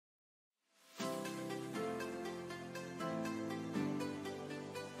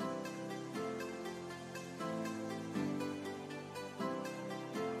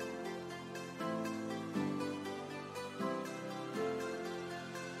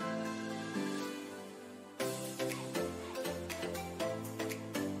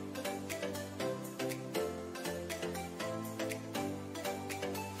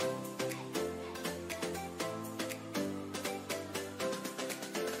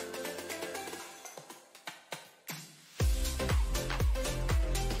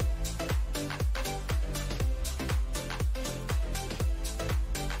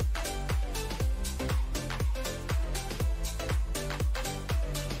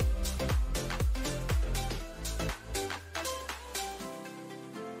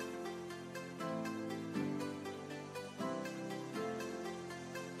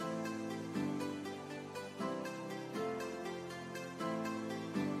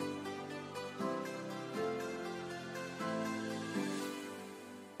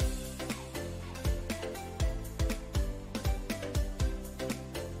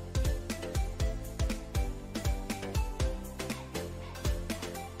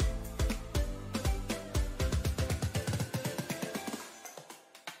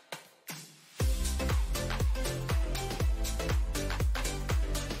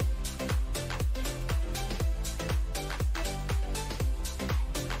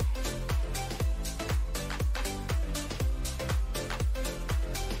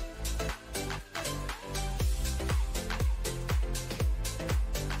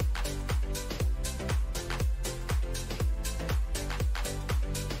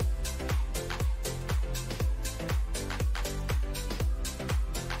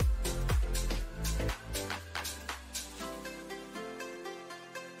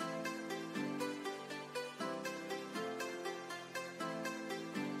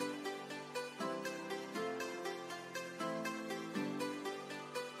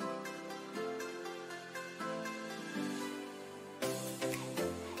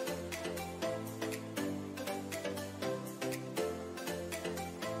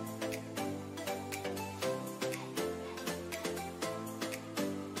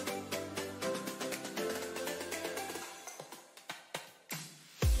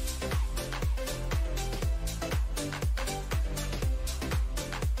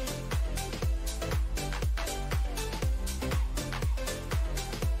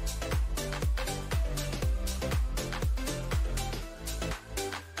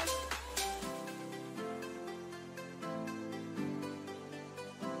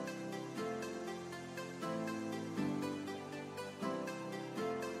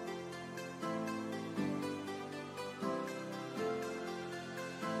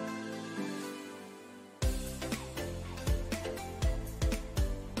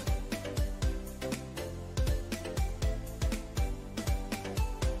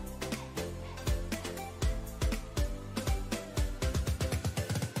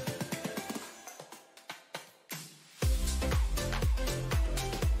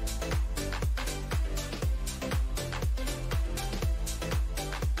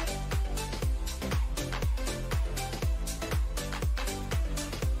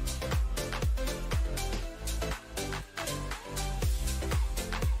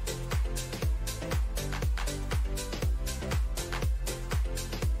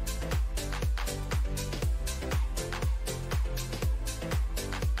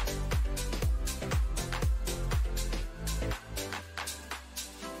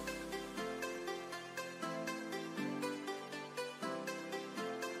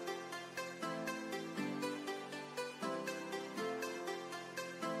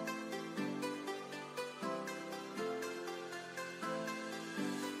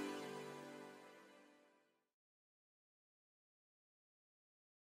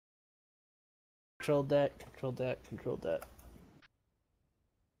Control that, control that, control that.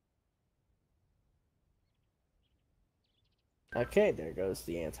 Okay, there goes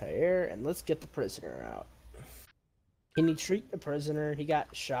the anti-air, and let's get the prisoner out. Can you treat the prisoner? He got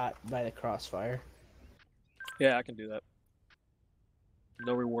shot by the crossfire. Yeah, I can do that.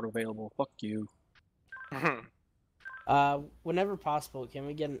 No reward available. Fuck you. Whenever possible, can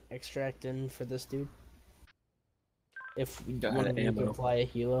we get an extract in for this dude? If we Got want to ammo. apply a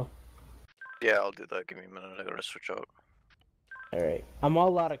helo. Yeah, I'll do that. Give me a minute. I gotta switch out. Alright. I'm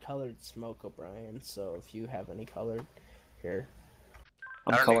all out of colored smoke, O'Brien, so if you have any colored, here.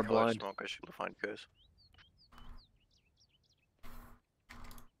 I'm I don't need colored colorblind. smoke. I should be able to find you guys.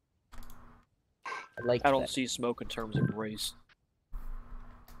 I don't see smoke in terms of race.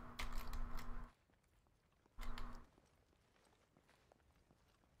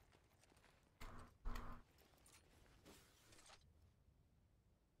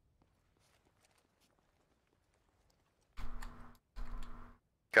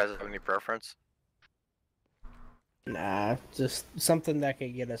 You guys have any preference? Nah, just something that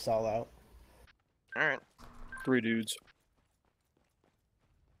could get us all out. Alright. 3 dudes.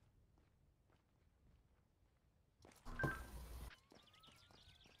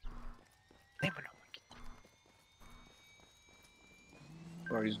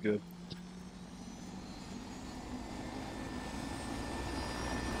 Oh, he's good.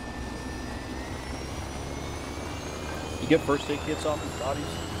 You get first aid kits off his bodies?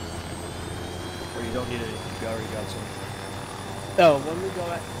 Or you don't need any? You already got some. Oh, when we go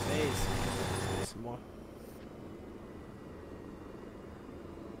back to base, we can some more.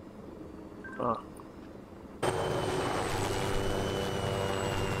 Oh.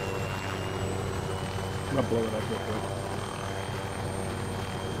 I'm gonna blow it up real quick.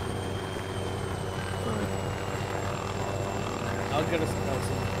 Alright. I'll get us a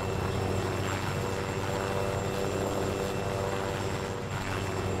pencil.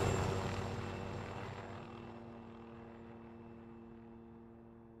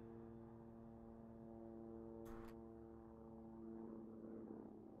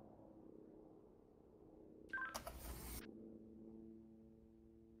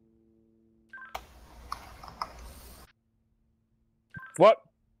 What?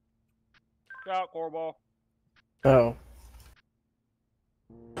 Get out, Corball. Oh.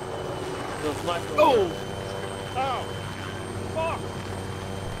 Oh! Ow! Fuck!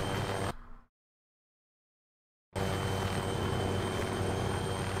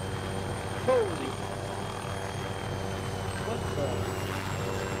 Holy! What the?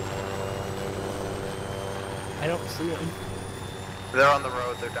 I don't see them. They're on the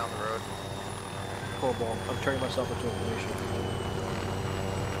road. They're down the road. Corball. I'm turning myself into a glacier.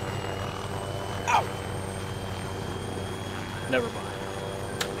 Ow! Never mind.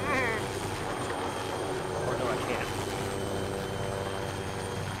 Or no, I can't.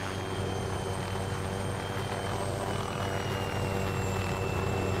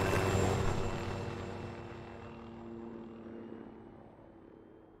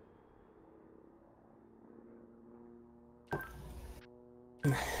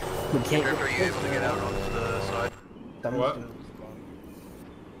 We can't. Are you able to get out onto the side? What?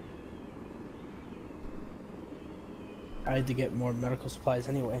 I had to get more medical supplies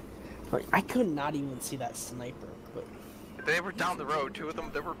anyway. Like, I could not even see that sniper, but They were down the road. 2 of them.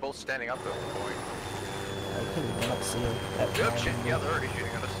 They were both standing up at one point. I could not see them. Good shit. Yeah, they're already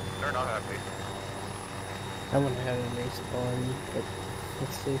shooting at us. They're not happy. I wouldn't have a respawn, but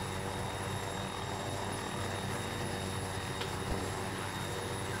let's see.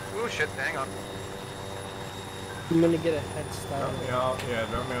 Oh shit, hang on. I'm gonna get a head start. Drop me off, yeah,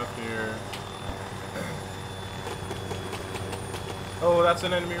 drop me off here. Oh, that's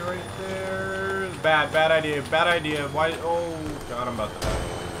an enemy right there. Bad idea, bad idea. Why? Oh, God, I'm about to die.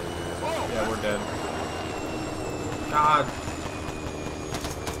 Whoa, yeah, we're dead. God.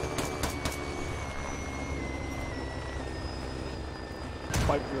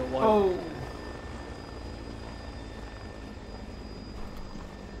 Fight for your life. Oh.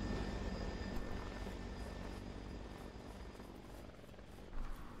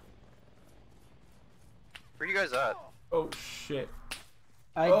 Where you guys at? Oh, shit.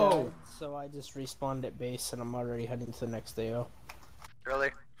 I died, so I just respawned at base, and I'm already heading to the next AO. Really?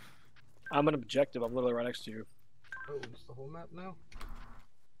 I'm an objective. I'm literally right next to you. Oh, it's the whole map now?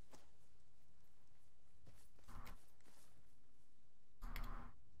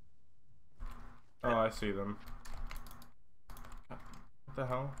 Oh, I see them. What the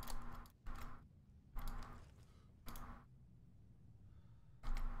hell?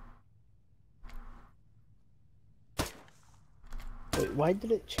 Wait, why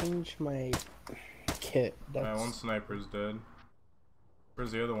did it change my kit. Alright, That's one sniper's dead.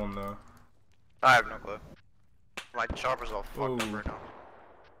 Where's the other one though? I have no clue. My chopper's all fucked Ooh. up right now.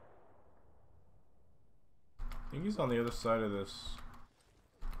 I think he's on the other side of this.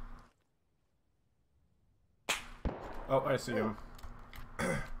 Oh, I see him.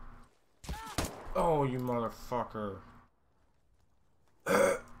 Oh, you motherfucker.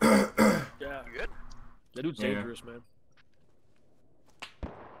 Yeah. You good? That dude's Yeah. dangerous, man.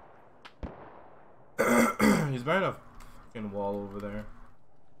 He's behind a fucking wall over there.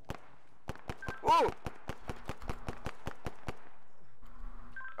 Whoa!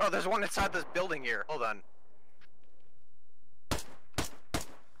 Oh, there's one inside this building here. Hold on.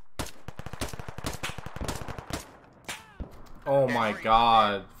 Oh Yeah, my how are you?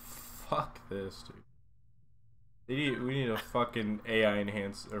 god. Fuck this, dude. We need a fucking AI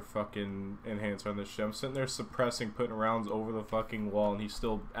enhancer on this shit. I'm sitting there suppressing, putting rounds over the fucking wall, and he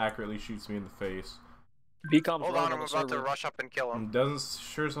still accurately shoots me in the face. BCom's Hold running on, I'm the about to server. rush up and kill him.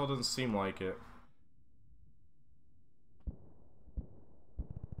 Sure as hell doesn't seem like it.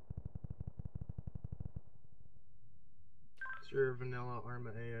 It's your vanilla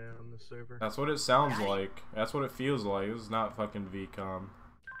ArmA AI on the server. That's what it sounds like. That's what it feels like. This is not fucking VCom.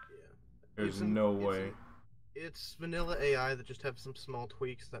 Yeah. There's It's an- no it's way. an- It's vanilla AI that just have some small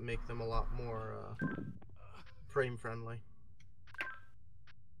tweaks that make them a lot more frame friendly.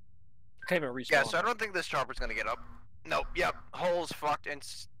 Can't even respawn. Yeah, so I don't think this chopper's gonna get up. Nope, yep. Hole's fucked and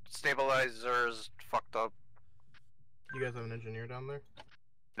stabilizers fucked up. You guys have an engineer down there?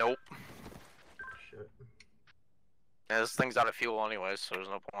 Nope. Shit. Yeah, this thing's out of fuel anyway, so there's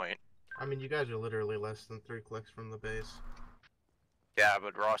no point. I mean, you guys are literally less than 3 clicks from the base. Yeah,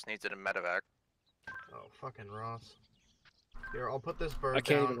 but Ross needs it in medevac. Oh, fucking Ross. Here, I'll put this bird I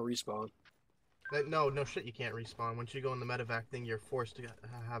can't down. even respawn. No shit, you can't respawn. Once you go in the medevac thing, you're forced to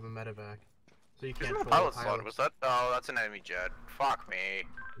have a medevac. So you Who's can't in the troll pilot the slot? pilot. Was that? Oh, that's an enemy jet. Fuck me.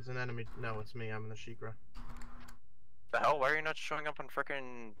 There's an enemy. No, it's me. I'm in the Shikra. The hell? Why are you not showing up on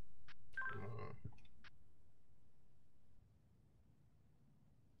frickin'...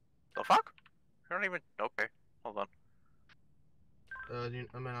 The fuck? I don't even... Okay, hold on.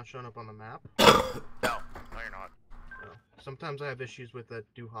 Am I not showing up on the map? No, you're not. No. Sometimes I have issues with that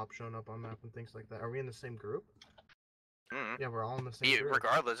do-hop showing up on map and things like that. Are we in the same group? Mm-hmm. Yeah, we're all in the same group.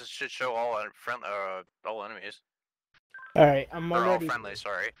 Regardless, it should show all all enemies. all right. I'm Or all already. friendly,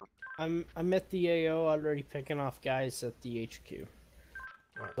 sorry. I'm at the AO already picking off guys at the HQ.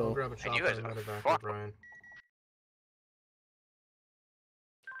 Alright, So- I'll grab a And you chopper guys and are medevac with fucked. Brian.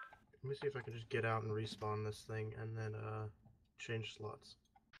 Let me see if I can just get out and respawn this thing and then change slots.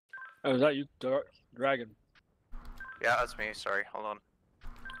 Oh, is that you, Dragon? Yeah, that's me, sorry, hold on.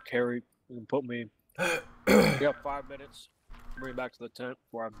 Carry. You can put me. You got 5 minutes. Bring me back to the tent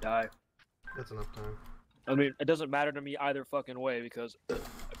before I die. That's enough time. I mean, it doesn't matter to me either fucking way because I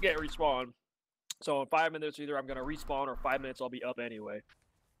can't respawn. So in 5 minutes, either I'm gonna respawn or 5 minutes I'll be up anyway.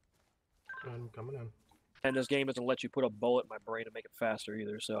 I'm coming in. And this game doesn't let you put a bullet in my brain to make it faster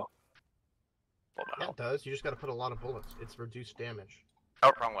either. So What the Yeah, hell? it does. You just gotta put a lot of bullets. It's reduced damage.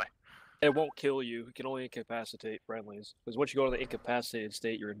 Oh, wrong way. it won't kill you. It can only incapacitate friendlies. Because once you go to the incapacitated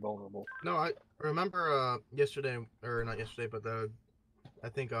state, you're invulnerable. No, I remember yesterday, or not yesterday, but I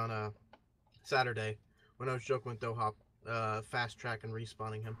think on Saturday, when I was joking with Dohop, fast track and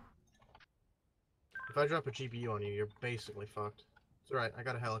respawning him. If I drop a GPU on you, you're basically fucked. It's alright, I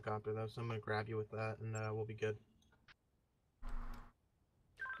got a helicopter though, so I'm gonna grab you with that, and we'll be good.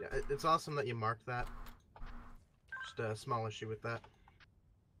 Yeah, it's awesome that you marked that. Just a small issue with that.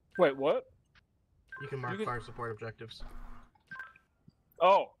 Wait, what? You can mark can- fire support objectives.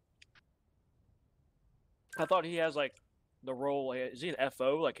 Oh. I thought he has like the role. Like, is he an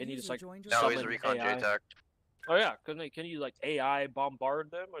FO? Like, can he just like? No, he's summon a recon AI? JTAC. Oh yeah, can you like AI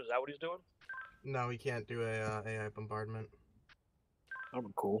bombard them? Or is that what he's doing? No, he can't do a AI bombardment.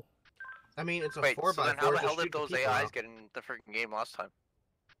 I'm cool. I mean, it's a Wait, 4x4. so then how the just hell shoot did the those people AIs out. get in the freaking game last time?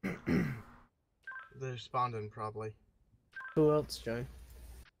 They're spawned in, probably. Who else joined?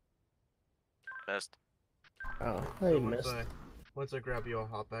 Missed. Oh, So I once missed. once I grab you, I'll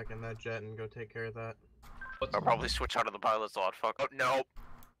hop back in that jet and go take care of that. I'll probably switch out of the pilot slot. Fuck. Oh, no.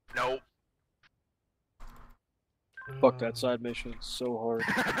 No. Fuck that side mission. It's so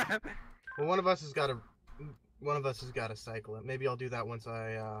hard. Well, one of us has got to cycle it. Maybe I'll do that once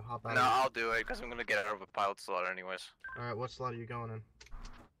I hop out. No, I'll do it because I'm gonna get out of a pilot slot anyways. All right, what slot are you going in?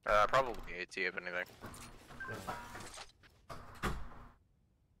 Probably AT if anything.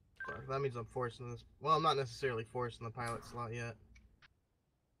 Sorry, that means I'm forcing this. Well, I'm not necessarily forcing the pilot slot yet.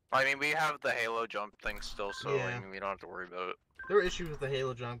 I mean, we have the Halo jump thing still, so Yeah. I mean, we don't have to worry about it. There were issues with the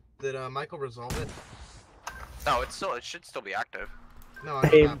Halo jump. Did Michael resolve it? No, it should still be active. No, I know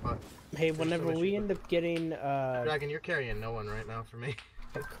Hey, that, but hey, whenever some we issue end with- up getting Dragon, you're carrying no one right now for me.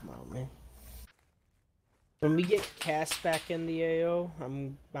 oh, come on, man. When we get Cass back in the AO,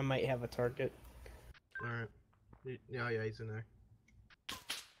 I might have a target. Alright. Yeah, he's in there.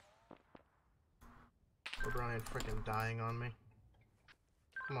 O'Brien freaking dying on me.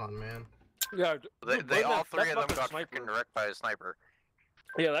 Come on, man. Yeah, They all three of them fucking got sniper. freaking wrecked by a sniper.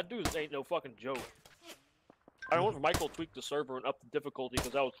 Yeah, that dude ain't no fucking joke. I don't know if Michael tweaked the server and upped the difficulty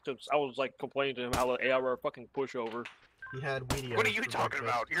because I was like complaining to him how the AI were a fucking pushover. He had Weedios. What are you for talking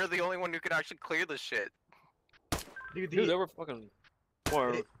breakfast. about? You're the only one who can actually clear this shit. Dude, Dude, they were fucking.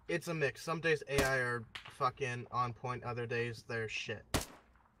 it's a mix. Some days AI are fucking on point, other days they're shit.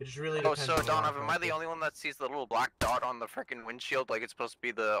 It just really Oh, depends so on the Donovan, am I the factors. only one that sees the little black dot on the freaking windshield like it's supposed to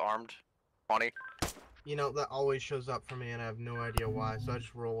be the armed bunny? You know, that always shows up for me and I have no idea why, so I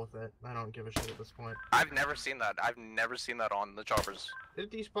just roll with it. I don't give a shit at this point. I've never seen that. I've never seen that on the choppers.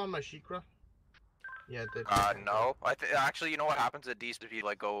 Did it despawn my Shikra? Yeah, it did. No. Actually, you know what happens at Deast if you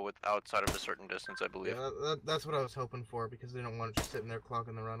like go with outside of a certain distance, I believe. Yeah, that's what I was hoping for, because they don't want it just sitting there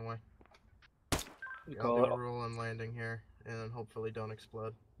clogging the runway. You I'll call do it. a roll and landing here, and then hopefully don't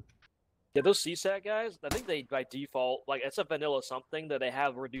explode. Yeah, those CSAT guys, I think they by default, like it's a vanilla something that they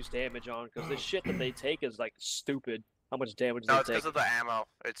have reduced damage on because the shit that they take is like stupid. How much damage No, they it's take? because of the ammo.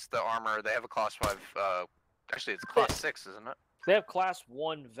 It's the armor. They have a class 5. Actually, it's class 6, isn't it? They have class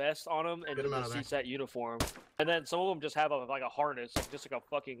 1 vest on them and Get then 'em the out of CSAT uniform, and then some of them just have like a harness, like just like a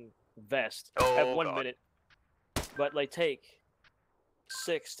fucking vest. Oh, at 1 God. minute, but they take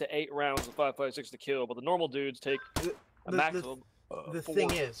 6 to 8 rounds of 5.56 to kill, but the normal dudes take a The- maximum. The 4.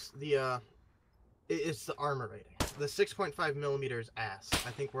 thing is, it's the armor rating. The 6.5 millimeters ass.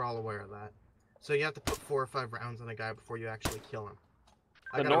 I think we're all aware of that. So you have to put 4 or 5 rounds on a guy before you actually kill him.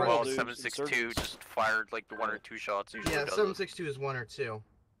 I The gotta normal Well, dudes, 7.62 insurgents. just fired like 1 or 2 shots. Usually Yeah, does it. 7.62 is 1 or 2.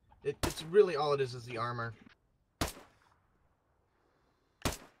 It's really all it is the armor.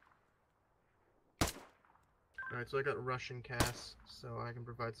 Alright, so I got Russian Cass, so I can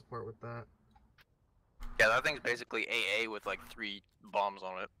provide support with that. Yeah, that thing's basically AA with like 3 bombs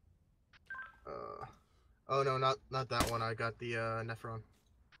on it. Oh no, not that one. I got the Nephron.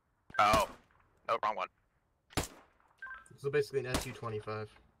 Oh. No, wrong one. So basically an SU-25.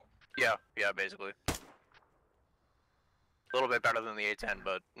 Yeah, basically. A little bit better than the A10,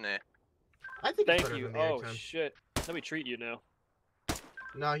 but nah. I think it's Thank better you. than the Oh A10. shit. Let me treat you now.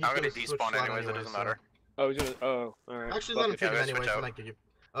 No, he's I'm gonna switch despawn slot anyways, it doesn't so- matter. Oh, he's gonna. Oh, all right. Actually, Fuck let him it. treat him Yeah, switch anyways, out. and I give you.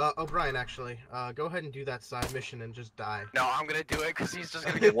 O'Brien, actually, go ahead and do that side mission and just die. No, I'm gonna do it because he's just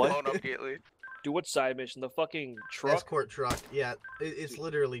gonna get What? blown up immediately. Do what side mission? The fucking truck? Escort truck. Yeah, it's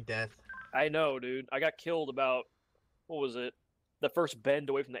literally death. I know, dude. I got killed about, what was it? The first bend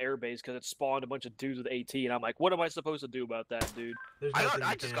away from the airbase because it spawned a bunch of dudes with AT, and I'm like, what am I supposed to do about that, dude? There's I nothing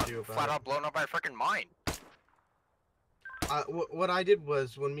you just can got do flat about out blown up by a freaking mine. it. What I did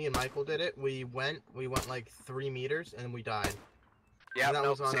was when me and Michael did it, we went like 3 meters and we died. Yeah, that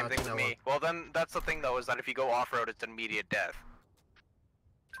no, was on, same thing with Tanoa. me. Well, then that's the thing though, is that if you go off road, it's immediate death.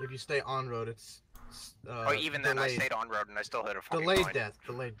 If you stay on road, it's Oh, even then, I delayed. stayed on road and I still hit a fucking Delayed mine. death.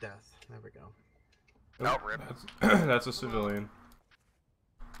 Delayed death. There we go. Oh, rip. That's a civilian.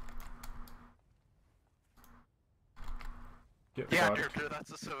 Get Yeah, fucked. dude,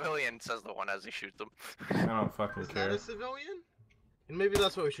 that's a civilian, says the one as he shoots them. I don't fucking Is that care. a civilian? And maybe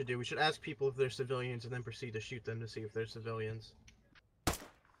that's what we should do. We should ask people if they're civilians and then proceed to shoot them to see if they're civilians.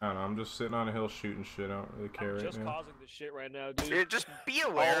 I don't know. I'm just sitting on a hill shooting shit. I don't really care I'm right just now. causing this shit right now, dude. Dude, just be All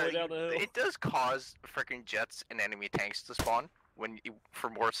the aware, way down the hill. it does cause freaking jets and enemy tanks to spawn when you,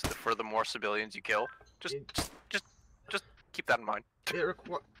 for the more civilians you kill. Just keep that in mind.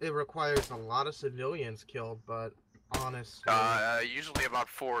 It requires a lot of civilians killed, but honestly, Usually about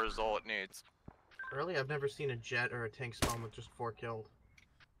 4 is all it needs. really, I've never seen a jet or a tank spawn with just 4 killed.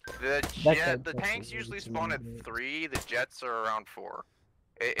 The That the guy tanks fucking usually needs spawn at to be 3, the jets are around 4.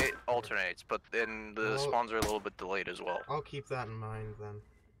 It alternates, but then the Well- spawns are a little bit delayed as well. I'll keep that in mind then.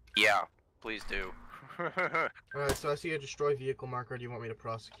 Yeah, please do. Alright, so I see a destroy vehicle marker. Do you want me to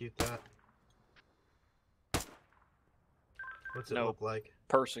prosecute that? What's it No. look like?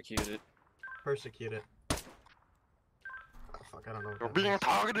 Persecuted. Persecute it. Oh, fuck, I don't know. What You're that being means.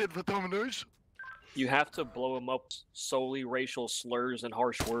 targeted for domination. You have to blow him up solely racial slurs and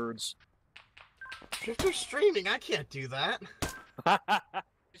harsh words. If they're streaming, I can't do that.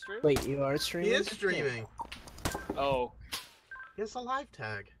 Wait, you are streaming? He is streaming. Oh, He has a live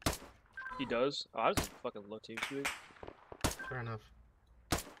tag. he does? Oh, I was just fucking low team shooting. Fair enough.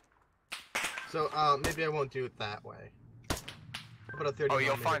 So, maybe I won't do it that way. How about a 30 Oh,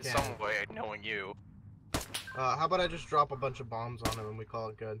 you'll millimeter find cannon? some way knowing you. How about I just drop a bunch of bombs on him and we call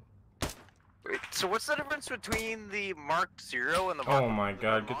it good? Wait, so what's the difference between the Mark 0 and the Mark Oh my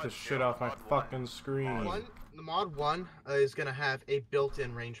god, get Mod this shit 0, off my Mod 1? fucking screen. The mod 1 is gonna have a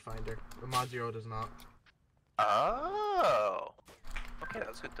built-in rangefinder. The mod 0 does not. Oh. Okay,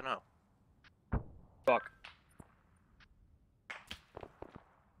 that's good to know. Fuck.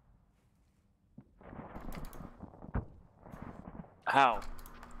 How?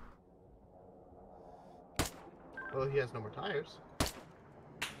 Well, he has no more tires.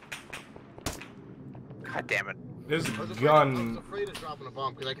 God damn it. This I was gun, afraid of dropping a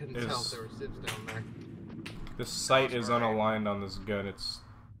bomb because I couldn't tell if there were civs down there. this sight is unaligned on this gun. It's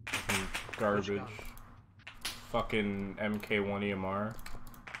fucking garbage. gun? Fucking MK1 EMR.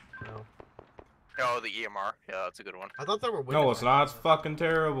 No. Oh, the EMR. Yeah, that's a good one. I thought there were. No, it's not. It's fucking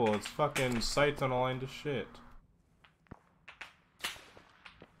terrible. It's fucking sights unaligned as shit.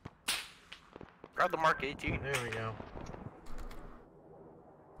 Grab the Mark 18. There we go.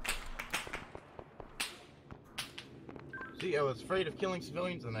 See, I was afraid of killing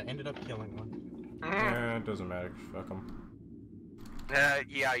civilians, and I ended up killing one. Yeah, it doesn't matter. Fuck them.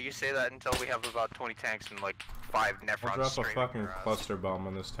 Yeah, you say that until we have about 20 tanks and like 5 I'll Nephrons drop a straight fucking in your ass. cluster bomb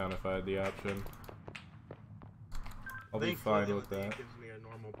on this town if I had the option. I'll be Thankfully, fine with the that. gives me a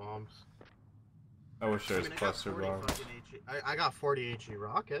normal bombs. I wish there was I got cluster 40 bombs. fucking I got 40 HE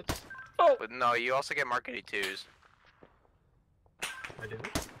rockets. Oh! But no, you also get Mark 82s. I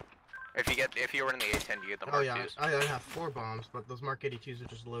didn't. If you were in the A10, you get the Oh Mark yeah, 2s. I have 4 bombs, but those Mark 82s are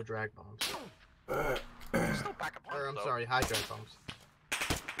just low drag bombs. Still back up Or I'm though. sorry, high drag bombs.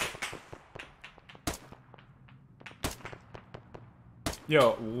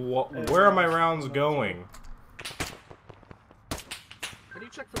 Yo, where are my rounds going? How do you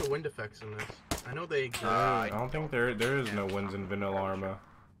check for the wind effects in this? I know they exist. I don't think there is no wins in vanilla ArmA.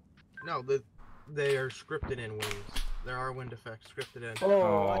 No, they are scripted in winds. There are wind effects scripted in.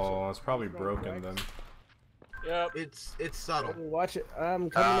 Oh, it's probably broken then. Yep. It's subtle. Watch it. I'm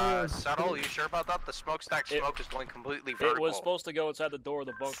coming in. Subtle, you sure about that? The smokestack smoke is going completely vertical. It was supposed to go inside the door of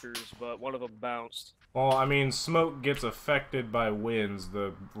the bunkers, but one of them bounced. Well, I mean, smoke gets affected by winds.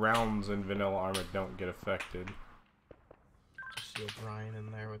 The rounds in vanilla ArmA don't get affected. Just see Brian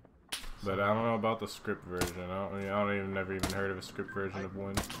in there with. But I don't know about the script version. I don't even never even heard of a script version of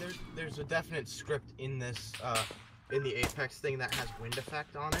wind. There's a definite script in this in the Apex thing that has wind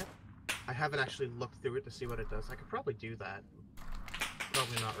effect on it. I haven't actually looked through it to see what it does. I could probably do that.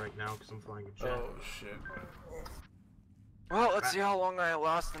 Probably not right now because I'm flying a jet. Oh shit. Well, let's see how long I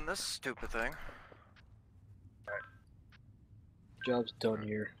last in this stupid thing. Job's done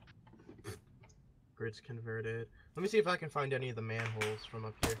here. Grid's converted. Let me see if I can find any of the manholes from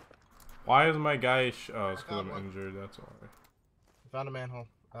up here. Why is my guy? Oh, it's because found I'm one. injured. That's why. I found a manhole.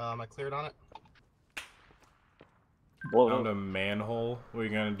 Am I cleared on it? Found a manhole. What are you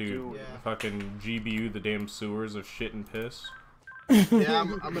gonna do? Dude. Yeah. Fucking GBU the damn sewers of shit and piss? Yeah,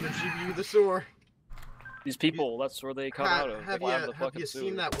 I'm gonna GBU the sewer. These people, that's where they come out of. They Have climb the you fucking seen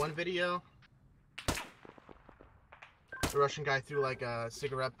sewer. that one video? The Russian guy threw like a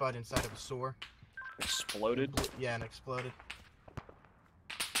cigarette butt inside of a sewer. Exploded? Yeah, and exploded.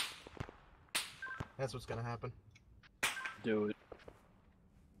 That's what's gonna happen. Do it.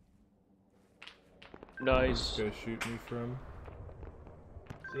 Nice. Gonna shoot me from?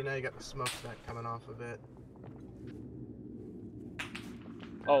 See, now you got the smokestack coming off of it.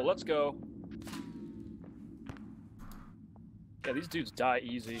 Oh, let's go. Yeah, these dudes die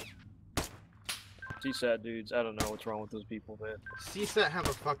easy. CSAT dudes, I don't know what's wrong with those people, man. CSAT have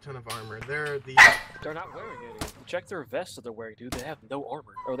a fuck ton of armor. They're They're not wearing any. Check their vests that they're wearing, dude. They have no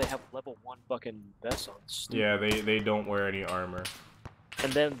armor. Or they have level 1 fucking vests on. Stupid. Yeah, they don't wear any armor.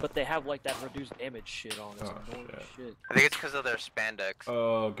 And then, but they have like that reduced damage shit on. It's Oh, annoying as shit. I think it's because of their spandex.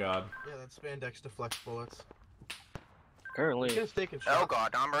 Oh god. yeah, that spandex deflects bullets. Currently, This guy's taking Oh shots.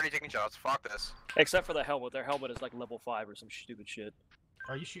 god, I'm already taking shots. Fuck this. except for the helmet. Their helmet is like level 5 or some stupid shit.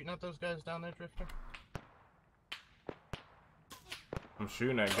 Are you shooting at those guys down there, Drifter? I'm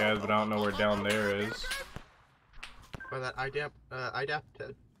shooting at guys, but I don't know where down there is. By that IDAP,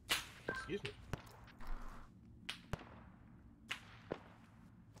 excuse me.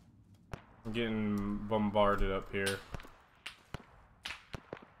 I'm getting bombarded up here.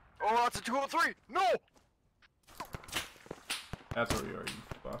 Oh, that's a 203! No! That's where you are, you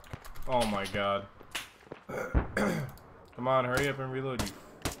fuck. Oh my god. Come on, hurry up and reload, you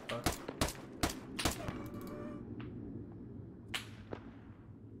fuck.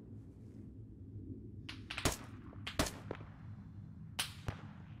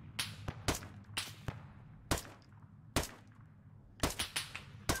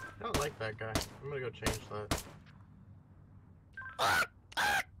 No, don't like that guy. I'm gonna go change that.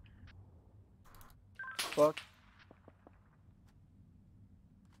 Fuck.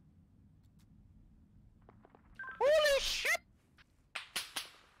 Holy shit!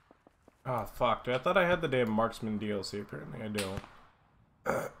 Ah, fuck, dude. I thought I had the damn Marksman DLC. Apparently I don't.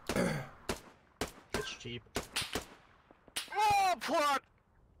 It's cheap. Oh, plot!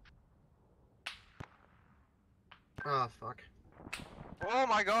 Ah, fuck. Oh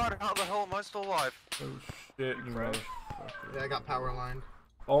my god, how the hell am I still alive? Oh shit, you motherfucker. Yeah, I got power lined.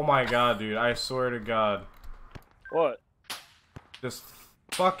 Oh my god, dude. I swear to god. What? This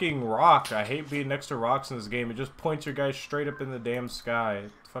fucking rock. I hate being next to rocks in this game. It just points your guy straight up in the damn sky.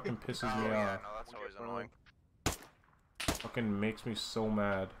 It fucking pisses me Oh yeah, off. no, that's always annoying. Fucking makes me so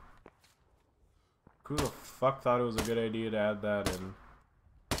mad. Who the fuck thought it was a good idea to add that in?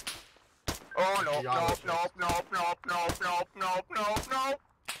 Oh, nope, nope, nope, nope, nope, nope, nope, nope, nope, nope.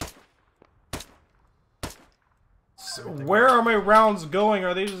 So, where are my rounds going?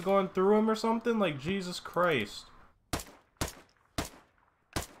 Are they just going through him or something? Like, Jesus Christ.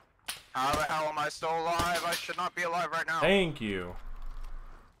 How the hell am I still alive? I should not be alive right now. Thank you.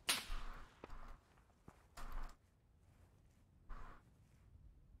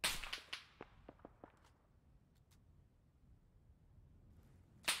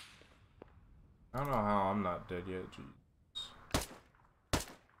 I don't know how I'm not dead yet, jeez.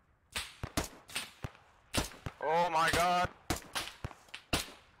 Oh my god.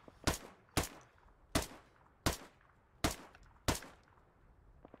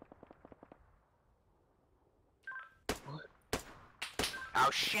 Oh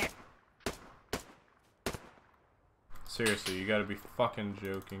shit. Seriously, you gotta be fucking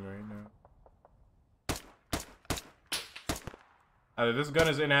joking right now. Either this gun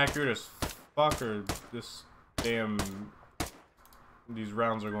is inaccurate as fuck, or this damn... These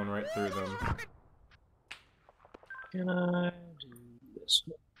rounds are going right through them. Can I do this?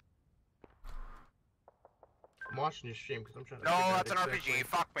 I'm watching your stream because I'm trying to No, figure out that's an exactly RPG.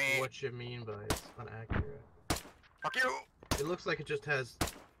 Fuck me. what you mean by it's inaccurate. Fuck you. It looks like it just has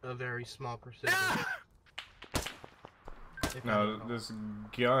a very small precision. If No, any at all. this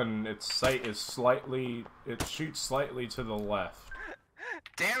gun, its sight is slightly... It shoots slightly to the left.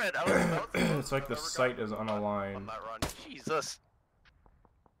 Damn it. I was about to It's like the sight is on unaligned. that run. Jesus.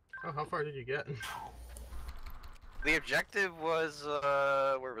 Oh, how far did you get? The objective was,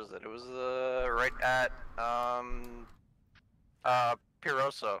 where was it? It was, right at,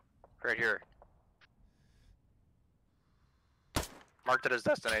 Piroso. Right here. Marked it as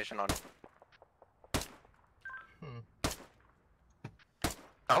destination on.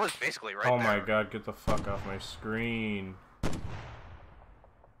 I was basically right Oh there. my god, get the fuck off my screen.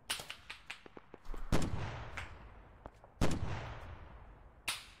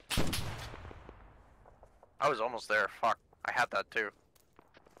 I was almost there. Fuck. I had that too.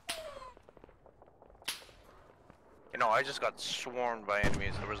 You know, I just got swarmed by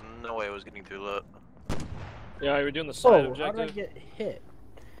enemies. There was no way I was getting through that. Yeah, you were doing the side Oh, how did I objective. get hit?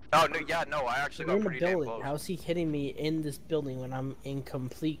 Oh, no, yeah, no, I actually We're got in the pretty damn building. close. How's he hitting me in this building when I'm in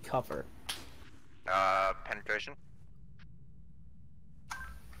complete cover? Penetration?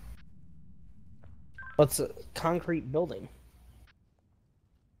 What's a concrete building?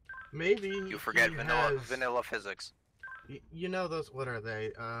 Maybe You forget he vanilla, has- vanilla physics. You know those? What are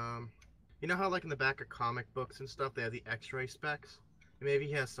they? You know how like in the back of comic books and stuff they have the X-ray specs? Maybe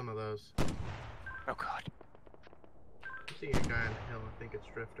he has some of those. Oh god. I'm seeing a guy on the hill. I think it's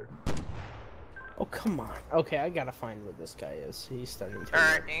Drifter. Oh, come on. Okay, I gotta find where this guy is. He's starting to...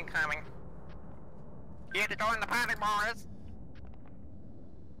 Alright, incoming. Get to join the party, boys!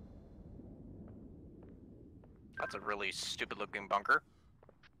 That's a really stupid looking bunker.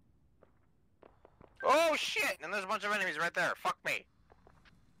 Oh shit! And there's a bunch of enemies right there. Fuck me.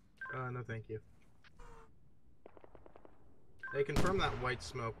 No thank you. They confirm that white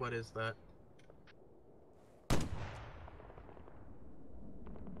smoke. What is that?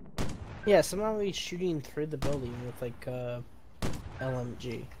 Yeah, somehow he's shooting through the building with, like,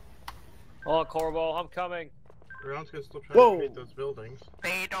 LMG. Oh, Corval, I'm coming. Round's gonna still try Whoa. to create those buildings.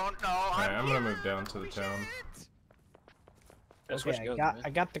 They don't know Alright, I'm I'm gonna here. move down to the town. Shit. Yeah, switch Okay, guns, I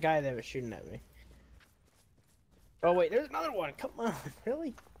man. got the guy that was shooting at me. Oh, wait, there's another one. Come on,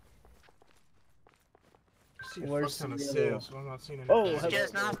 really? I see a Where's fuck ton of the sales, so I'm not seeing any. Oh, It's hello.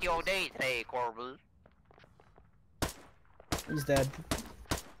 just not your day today, Corval. He's dead.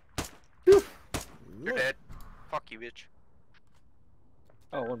 Whew. You're dead. Fuck you, bitch.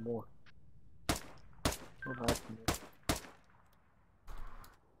 Oh, one more. One left.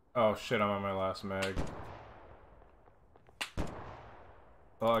 Oh shit, I'm on my last mag.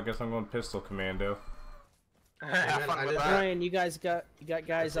 Well, I guess I'm going pistol commando. Have fun with that. Brian, you got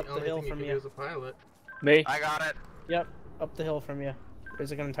guys up the hill from you. As a pilot. Me? I got it. Yep, up the hill from you.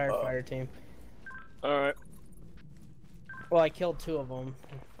 There's like an entire fire team. Alright. Well, I killed 2 of them.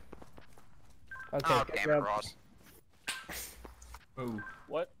 Okay, Oh, good damn it, job. Ross. Ooh.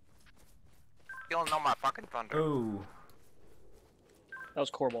 What? Stealing all my fucking thunder. Ooh. That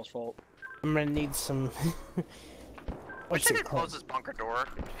was Corball's fault. I'm gonna need some. Wish What's I it could called? close this bunker door.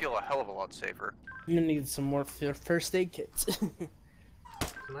 It'd feel a hell of a lot safer. I'm gonna need some more first aid kits. Does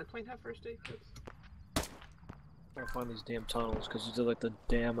my plane have first aid kits? I gotta find these damn tunnels because these are like the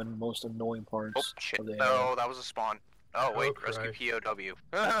damn and most annoying parts. Oh, shit. of the No, that was a spawn. Oh, wait. Oh, Rescue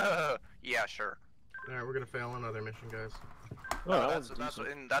POW. Yeah, sure. Alright, we're gonna fail another mission, guys. Oh, that one's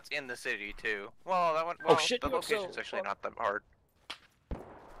decent. that's in the city, too. Well, that one. Oh, Well, shit, the UXO. location's actually not that hard.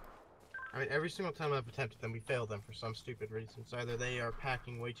 I mean, every single time I've attempted them, we fail them for some stupid reason. So either they are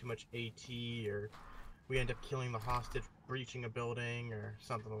packing way too much AT, or we end up killing the hostage, breaching a building, or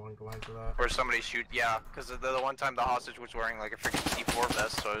something along the lines of that. Or somebody shoot. Yeah, because the one time the hostage was wearing like a freaking C4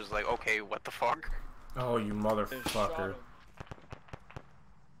 vest, so I was like, okay, what the fuck? Oh, you They shot motherfucker. him.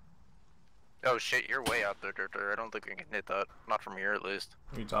 Oh shit, you're way out there, I don't think I can hit that. Not from here, at least.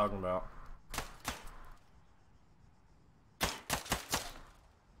 What are you talking about?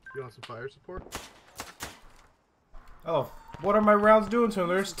 You want some fire support? Oh, what are my rounds doing to him?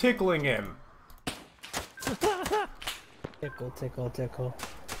 They're just tickling him. Tickle, tickle, tickle.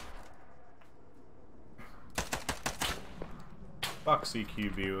 Fuck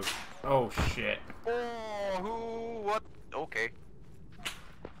CQB. Oh shit. Oh, who? What? Okay.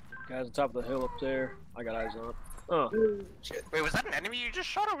 Guys on top of the hill up there. I got eyes on it. Oh. Wait, was that an enemy you just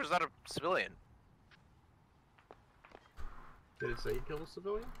shot, or was that a civilian? Did it say you killed a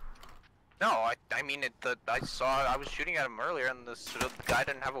civilian? No, I mean, I was shooting at him earlier, and the guy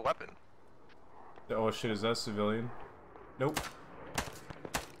didn't have a weapon. Oh shit, is that civilian? Nope.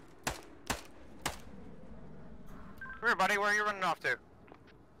 Come here, buddy, where are you running off to?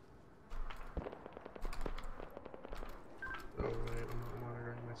 Oh wait, I'm not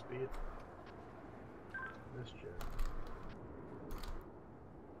monitoring my speed. This jet.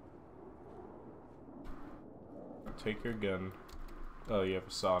 Take your gun. Oh, you have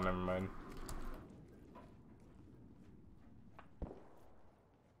a saw, never mind.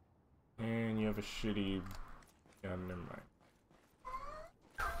 And you have a shitty gun, never mind.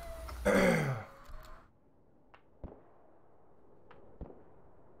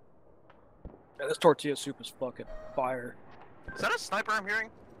 Yeah, this tortilla soup is fucking fire. Is that a sniper I'm hearing?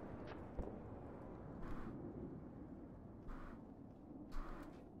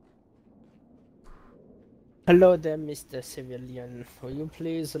 Hello there, Mr. Civilian. Will you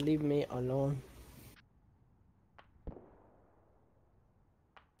please leave me alone?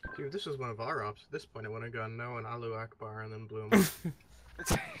 Dude, this was one of our ops. At this point, I would have gone no and Alu Akbar and then blew him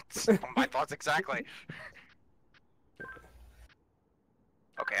up. It's my thoughts exactly.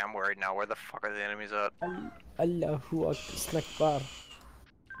 Okay, I'm worried now. Where the fuck are the enemies at? Allahu Akbar.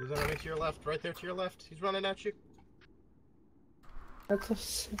 There's an enemy to your left, right there to your left. He's running at you.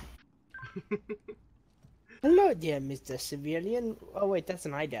 Hello there, Mr. Civilian. Oh wait, that's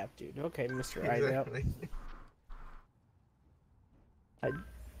an IDAP dude. Okay, Mr. IDAP. Exactly. I-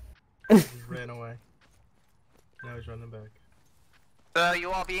 He ran away. Now he's running back.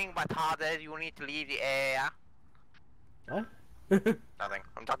 You are being retarded. You need to leave the area. What? Nothing.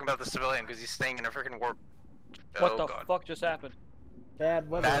 I'm talking about the civilian because he's staying in a freaking warp. What Oh, the God. fuck just happened? Bad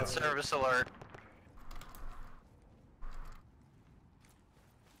weather. Bad service alert.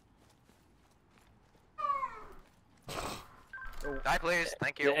 Oh, Die, please.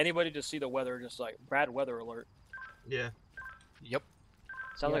 Thank you. did anybody just see the weather? Just like bad weather alert. Yeah, Yep.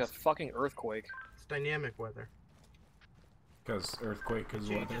 Sounds like Yes. a fucking earthquake. it's dynamic weather. Because earthquake is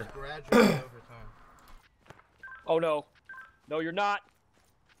Changes weather. gradually over time. Oh no, no, you're not.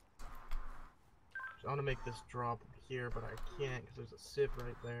 So I want to make this drop here, but I can't because there's a sieve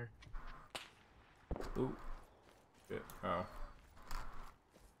right there. Ooh. Shit. Oh.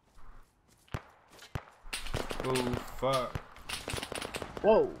 Oh, fuck.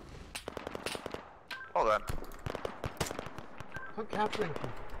 Whoa. Hold on. Stop capturing people.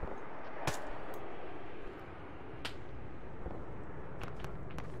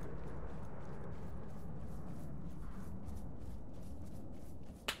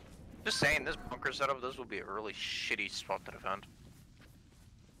 Just saying, this bunker setup, this will be a really shitty spot to defend.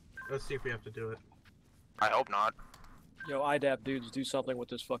 Let's see if we have to do it. I hope not. Yo, IDAP dudes, do something with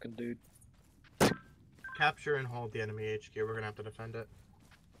this fucking dude. Capture and hold the enemy HQ. We're gonna have to defend it.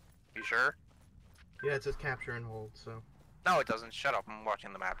 You sure? Yeah, it says capture and hold, so. No, it doesn't. Shut up. I'm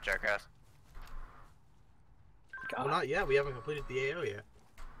watching the map, jackass. Well, not yet. We haven't completed the AO yet.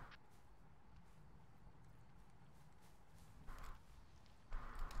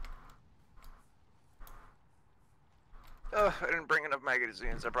 I didn't bring enough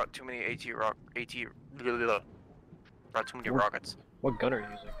magazines. I brought too many blah, blah, blah. Brought too many rockets. What gun are you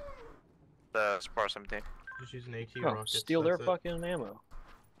using? The Spar 17. Just using AT Oh, rockets. steal their that's it. fucking ammo.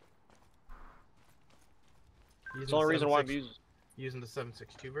 Using That's the only reason why I'm 76 using the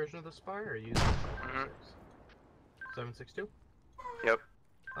 7.62 version of the Spire, or using Mhm. 7.62? Yep.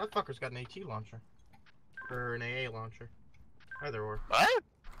 That fucker's got an AT launcher. Or an AA launcher. Either or. What?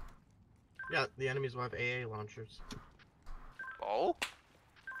 Yeah, the enemies will have AA launchers. Oh?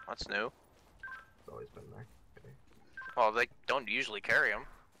 That's new. It's always been there. Okay. Well, they don't usually carry them.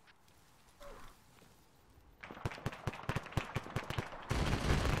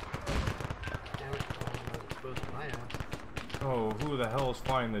 Damn it, I was exposed to my ass. Oh, who the hell is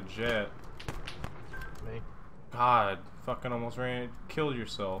flying the jet? Me. God, fucking almost killed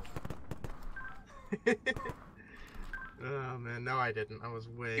yourself. Oh man, no I didn't. I was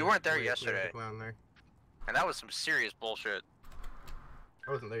way. You weren't there way clear of yesterday. the clown there. And that was some serious bullshit.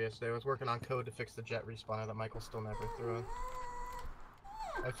 I wasn't there yesterday. I was working on code to fix the jet respawner that Michael still never threw in.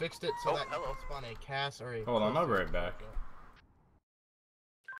 I fixed it so Oh, that you hello. can spawn a CAS or a. Hold on, I'll be closed right back. jet.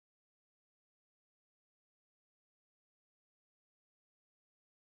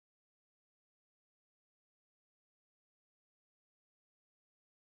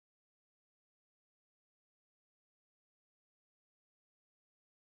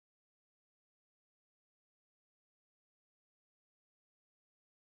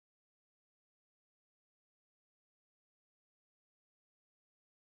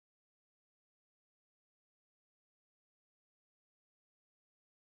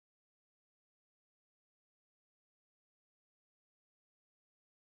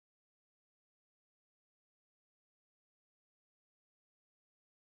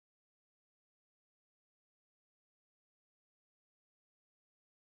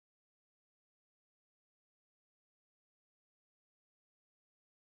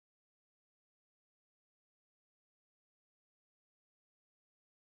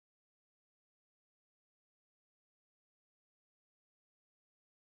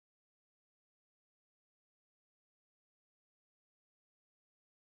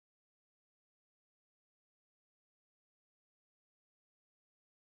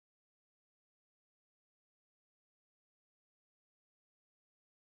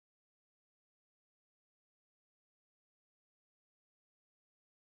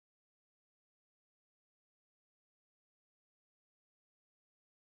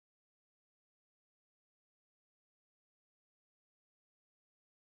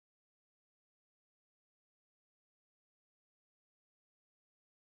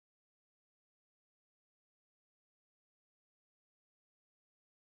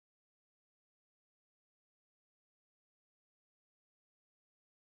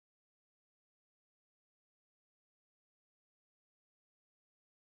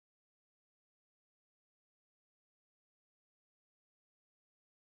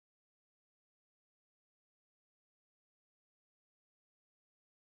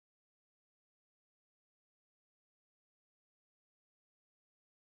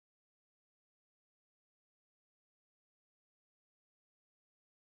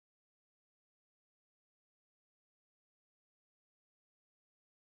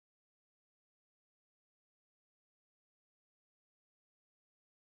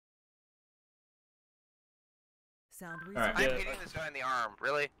 Sound Alright. I'm Yeah. hitting this guy in the arm.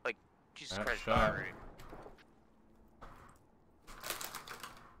 Really? Like, Jesus That Christ, shot. die already.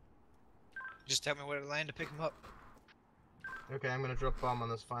 Just tell me where to land to pick him up. Okay, I'm gonna drop bomb on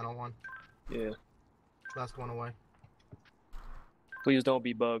this final one. Yeah. Last one away. Please don't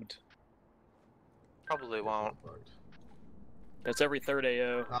be bugged. Probably won't. Bugged. That's every third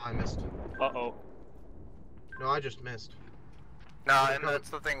AO. Oh, I missed. Uh-oh. No, I just missed. No, and that's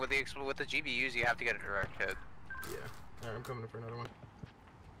the thing with the GBUs, you have to get a direct hit. Yeah. Alright, I'm coming in for another one.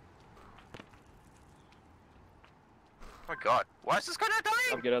 Oh my god. Why is this guy not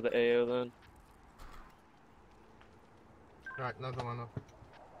I'll dying? get out of the AO then. Alright, another one.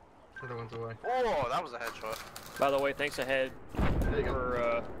 Another one's away. Oh, that was a headshot. By the way, thanks ahead There you go.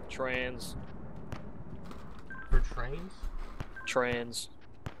 for trans. For trains? Trans.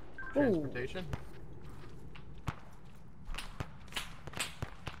 Transportation?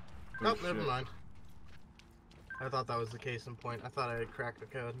 Nope, Oh, never shit. mind. I thought that was the case in point. I thought I had cracked the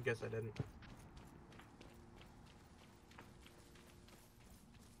code. Guess I didn't.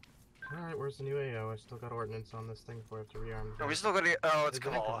 Alright, where's the new AO? I still got ordnance on this thing before I have to rearm. Are we still gonna? Oh, it's Is it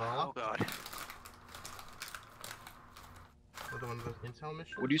in Kavala. Kavala? Oh god. Another one of those intel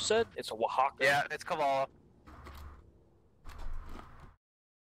missions? What you said? It's a Oaxaca. Yeah, it's Kavala.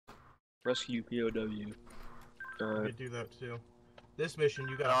 Rescue POW. I could do that too. This mission,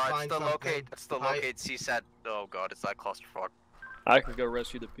 you gotta No, find it's the something. locate. It's the locate CSAT. Oh god, it's that clusterfuck. I can go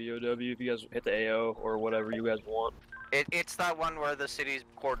rescue the POW if you guys hit the AO or whatever you guys want. It's that one where the city's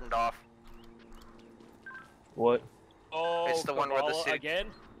cordoned off. What? Oh, It's the one where the Kavala city- again?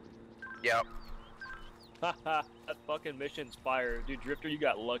 Yep. Haha, that fucking mission's fire. Dude, Drifter, you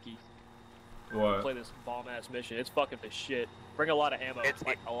got lucky. What? Play this bomb-ass mission. It's fucking the shit. Bring a lot of ammo. It's-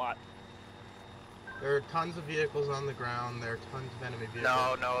 Like, a lot. There are tons of vehicles on the ground. There are tons of enemy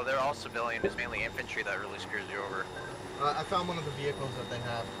vehicles. No, they're all civilian. It's mainly infantry that really screws you over. I found one of the vehicles that they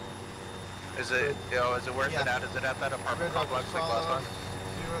have. Is it? Yo, is it worth Yeah. it at? Is it at that apartment complex like last time?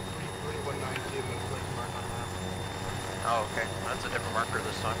 033192 and place mark on map. Oh, okay. That's a different marker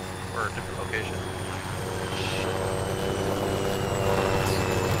this time, or a different location.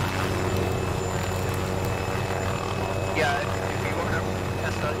 Yeah, if you want to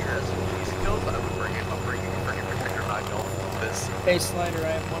test out your SMG skills, I would bring Protector 9 mil. This. Hey, Slider,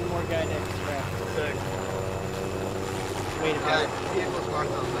 I have one more guy to extract. Wait a minute. Vehicles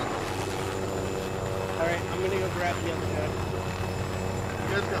marked on map. Alright, I'm gonna go grab the other guy. You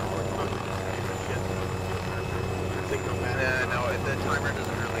guys got more tons of shit. I think no matter. No, the timer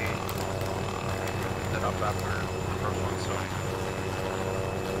doesn't really set up after the first one, so.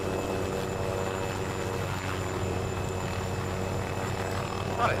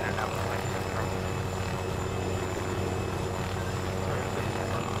 Oh, I didn't have a mic.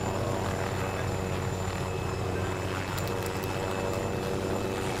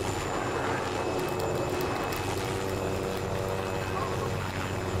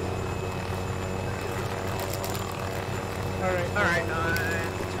 Alright,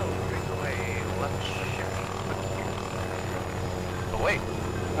 teleporting away, left shift, click here. Oh wait,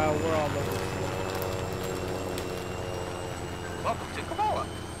 We're all over. welcome to Kavala.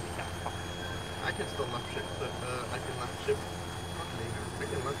 I can still left shift, but I can left shift. Fuck me. I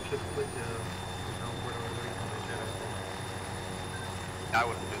can left shift click where do I leave my Jedi thing? I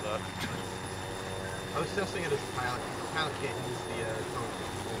wouldn't do that. I was testing it as a pilot. The pilot can't use the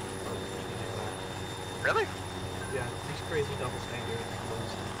teleport thing. I was thinking of that. Really? Yeah, these crazy double standards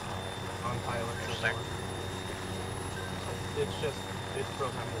on pilot. so Interesting. far. It's just, it's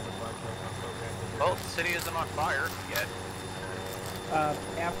programmed as a flag, not programmed as a... Well, the city isn't on fire yet.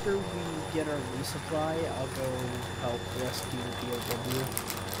 After we get our resupply, I'll go help rescue the POW.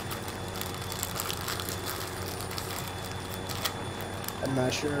 I'm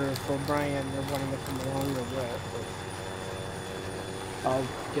not sure if O'Brien are wanting to come along or what, but I'll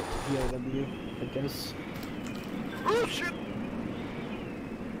get the POW, I guess. Oh shit!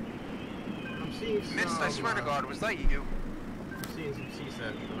 I'm seeing some... Mist, I swear to God, was that you? I'm seeing some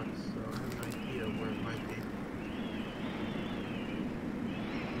CSAT trucks, so I have an idea of where it might be.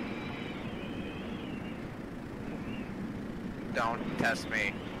 Don't test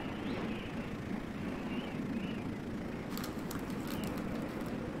me.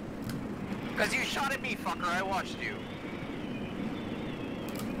 Cause you shot at me, fucker, I watched you.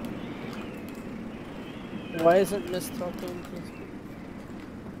 Why isn't Miss talking?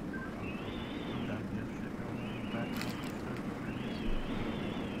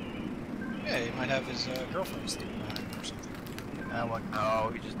 Yeah, he might have his girlfriend sleeping behind him or something. What?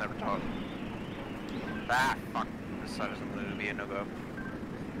 No, he just never talked. Ah, fuck. This side isn't going to be a no-go.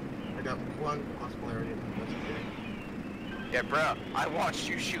 I got one possible area to investigate. Yeah, bro, I watched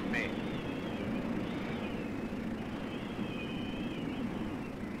you shoot me.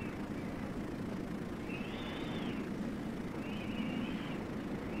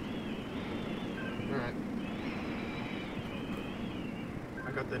 Alright.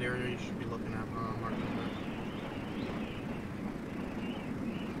 I got that area you should be looking at, marked on that.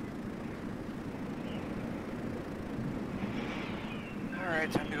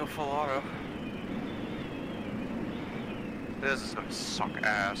 Alright, time to go full auto. This is gonna suck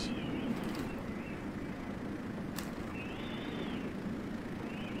ass.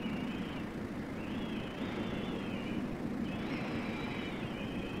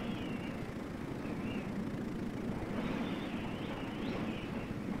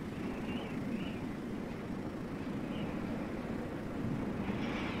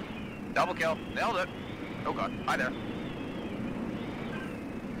 Double kill. Nailed it. Oh god. Hi there.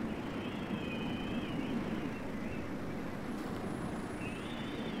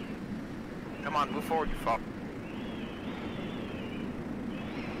 Come on, move forward, you fuck.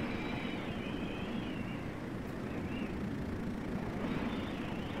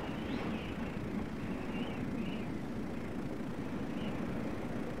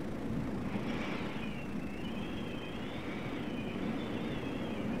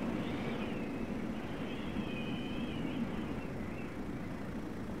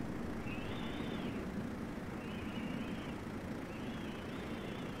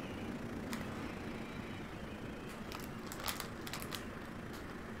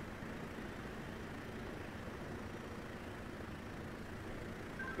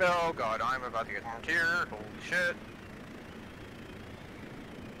 Oh god, I'm about to get marked here. Holy shit.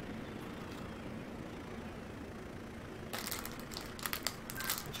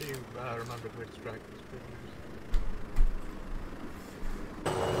 Make sure you remember to extract these prisoners.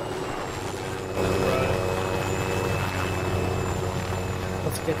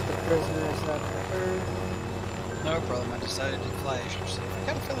 Let's get the prisoners out of her. No problem, I decided to fly extra safe. I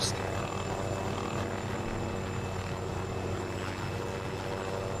kind of fell asleep.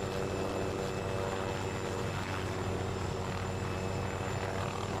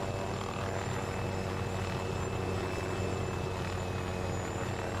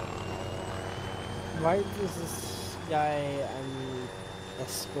 Why does this guy I'm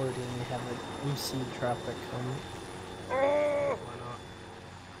escorting have an MC traffic come? Why not?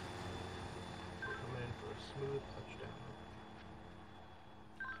 Come in for a smooth touchdown.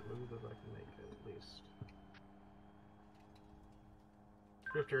 Smooth as I can make it, at least.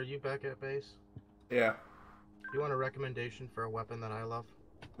 Drifter, are you back at base? Yeah. You want a recommendation for a weapon that I love?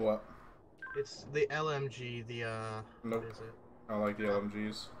 What? It's the LMG, Nope. what is it? I like the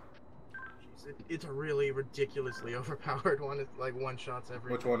LMGs. Jeez, it's a really ridiculously overpowered one. It's like one shots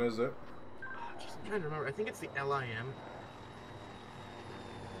every. Which one is it? Jeez, I'm trying to remember. I think it's the LIM.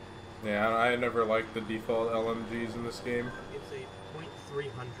 Yeah, I never liked the default LMGs in this game. It's a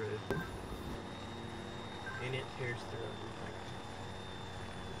 .300, and it tears through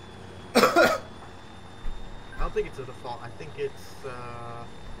everything. I don't think it's a default. I think it's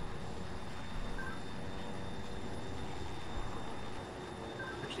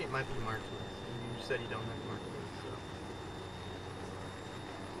actually it might be marksman. You said you don't have marksman, so.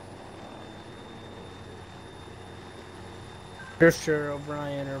 Drifter,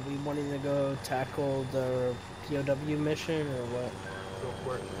 O'Brien, are we wanting to go tackle the POW mission or what? Go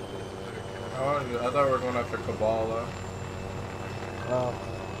for it. I thought we were going after Kabbalah.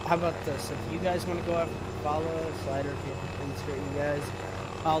 How about this? If you guys want to go after Kabbalah, Slider can insert you guys.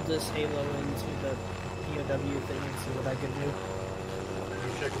 I'll just halo into the POW thing and see what I can do.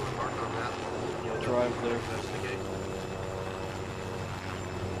 You check my mark on that. Drive there. Investigate.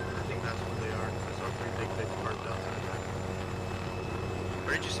 I think that's what they are. I saw 3 big fish parked outside there.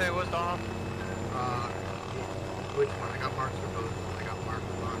 Where did you say it was, Donald? Which one? I got marks for both. I got marks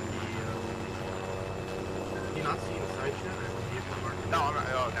on the, do you not see the side shot? I have a vehicle mark. No, I'm not.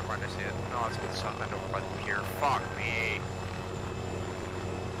 Oh, never mind. I see it. No, it's good stuff. I know by the pier. Fuck me.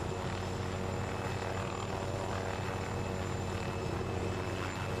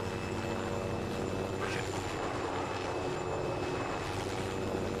 Push it.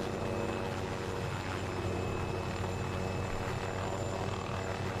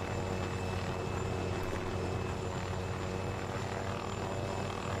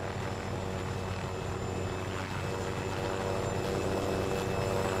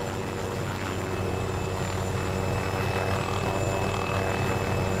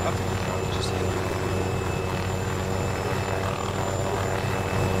 I think the car was just hit.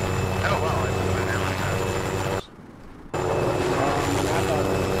 Oh, well, I put it in like that.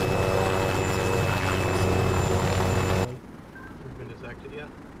 Have been detected yet?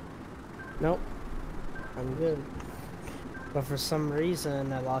 Nope. I'm good. But for some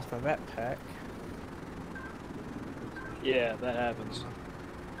reason, I lost my backpack. Yeah, that happens.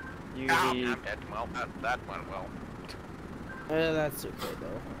 You Ah, need. I'm dead. Well, that went well. That's okay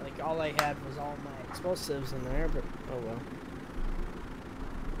though. Like all I had was all my explosives in there, but oh well.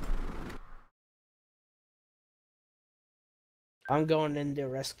 I'm going in to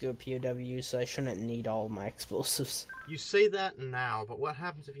rescue a POW, so I shouldn't need all my explosives. You say that now, but what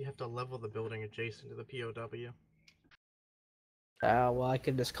happens if you have to level the building adjacent to the POW? Well, I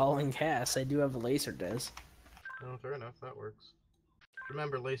could just call in gas. I do have a laser disc. Oh, fair enough, that works.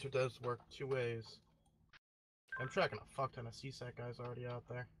 Remember, laser does work 2 ways. I'm tracking a fuck ton of CSAC guys already out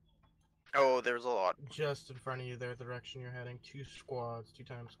there. Oh, there's a lot. Just in front of you there, the direction you're heading. 2 squads, 2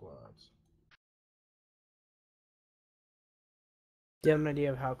 times squads. Do you have an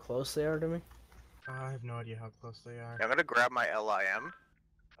idea of how close they are to me? I have no idea how close they are. I'm gonna grab my LIM.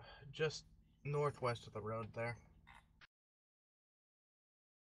 Just northwest of the road there.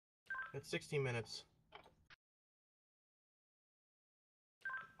 It's 16 minutes.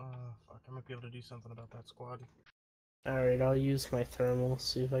 Fuck, I might be able to do something about that squad. Alright, I'll use my thermal,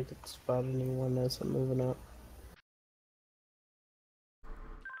 see if I can spot anyone as I'm moving up.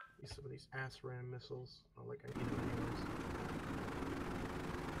 Use some of these ass ram missiles. Oh, like I need them anyways.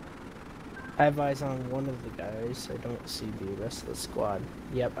 I have eyes on one of the guys. I don't see the rest of the squad.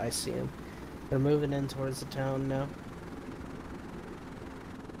 Yep, I see him. They're moving in towards the town now.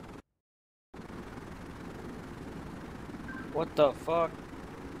 What the fuck?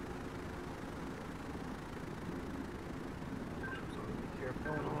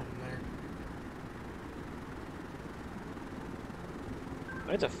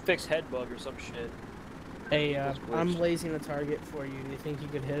 It's a fixed head bug or some shit. Hey, That's I'm glitched. blazing a target for you. Do you think you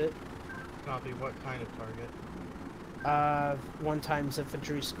could hit it? Copy. What kind of target? 1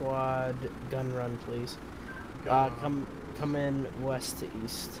 infantry squad gun run, please. Come in west to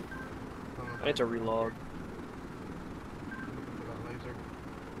east. It's a relog. Laser.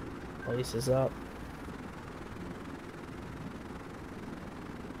 Blaze is up.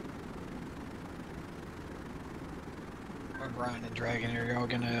 Or Brian and Dragon, are y'all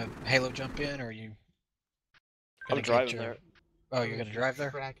gonna Halo jump in, or are you? I'm gonna get driving your- there. Oh, you're gonna drive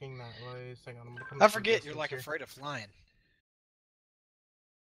there? Tracking that way. Hang on, I'm gonna come I from forget you're distance like here. afraid of flying.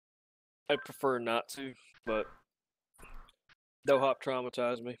 I prefer not to, but no hop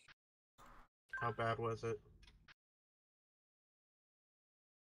traumatized me. How bad was it?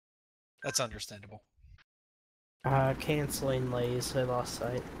 That's understandable. Canceling lays. I lost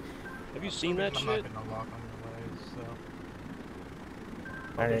sight. Have you seen that I'm shit? not gonna lock on your ways, so.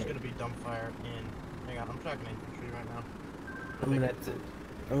 Oh, Alright. there's gonna be dumbfire in. Hang on, I'm tracking infantry right now. I'm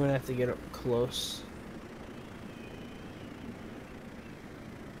gonna have to get up close.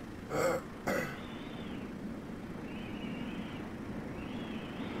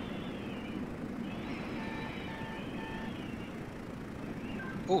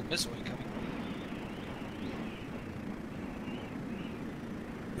 Oh, missile incoming.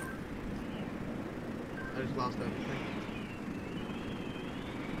 I just lost everything.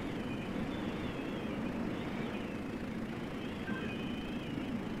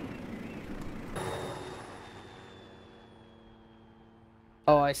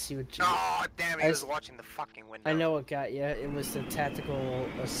 Oh, I see what you. Oh, damn it, I he was s- watching the fucking window. I know what got you. It was the tactical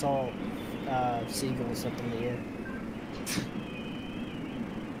assault seagulls up in the air.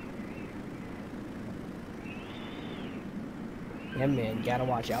 Yeah, man, gotta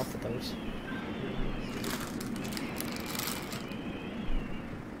watch out for those.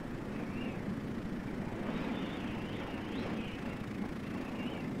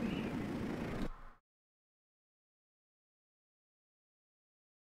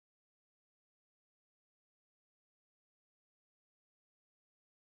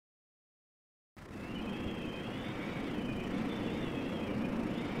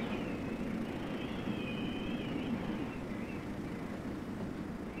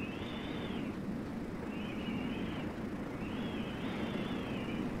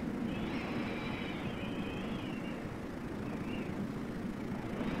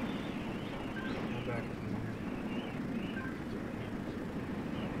 I'm back in here.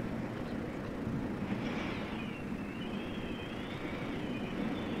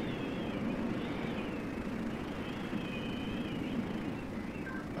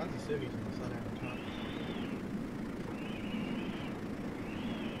 Lots of cities in the center on top.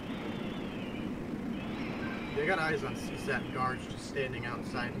 They got eyes on CSAT guards just standing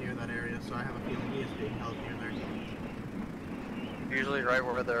outside near that area, so I have a feeling he is being held near there. Usually right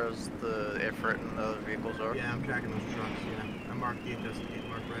where there's the Ifrit and the other vehicles are. Yeah, I'm tracking those trucks, yeah. I marked the investigate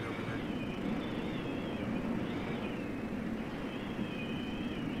mark right over there.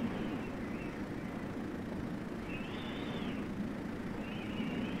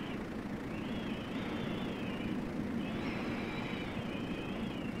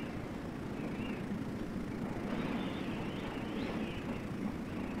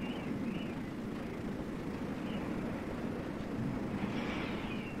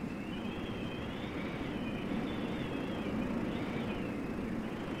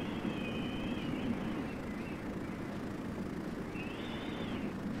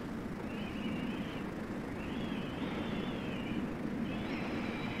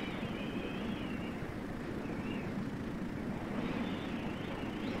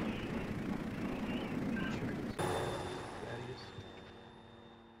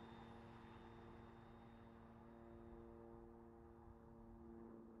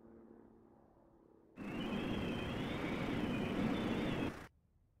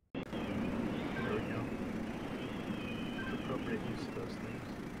 There we go. Appropriate use of those things.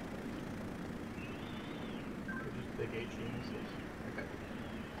 They're just big HE missiles. Okay.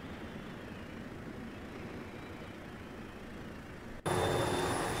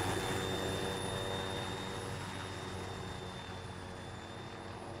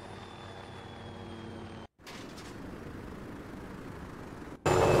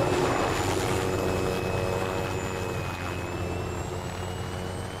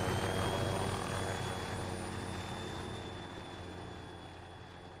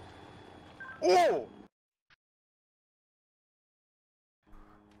 Oh!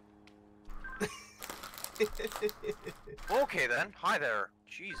 Okay then. Hi there.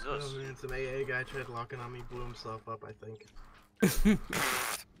 Jesus. Oh man, some AA guy tried locking on me, blew himself up, I think. Did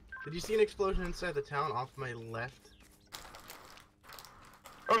you see an explosion inside the town off my left?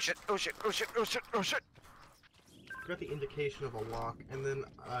 Oh shit, oh shit, oh shit, oh shit, oh shit! Got the indication of a lock, and then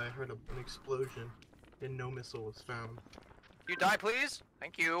I heard an explosion, and no missile was found. You die, please?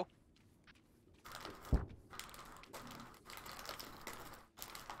 Thank you.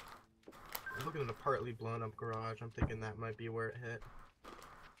 I'm looking at a partly blown up garage. I'm thinking that might be where it hit.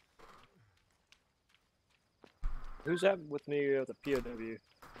 Who's that with me at the POW?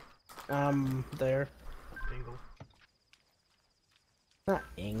 There. Angle. Not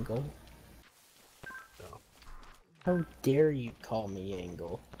Angle. So, How dare you call me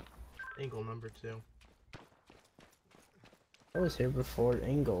Angle? angle number 2. I was here before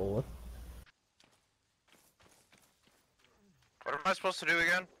Angle. What am I supposed to do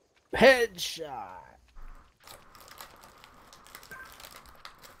again? Headshot!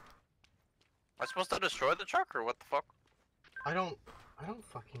 Am I supposed to destroy the truck or what the fuck? I don't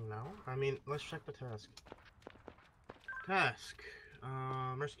fucking know. I mean, let's check the task. Task.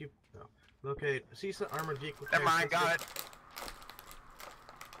 Rescue. No. Locate. See some armored vehicle. Never mind, got it.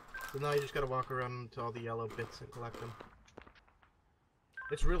 So now you just gotta walk around to all the yellow bits and collect them.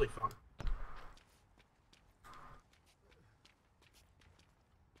 It's really fun.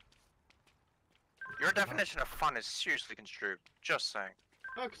 Your definition of fun is seriously construed. Just saying.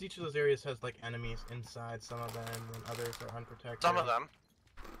 Oh, because each of those areas has like enemies inside. Some of them, and others are unprotected. Some of them.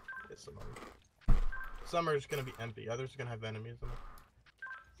 Yeah, some of them. Some are just gonna be empty. Others are gonna have enemies in them.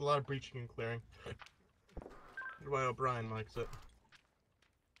 It's a lot of breaching and clearing. That's why O'Brien likes it.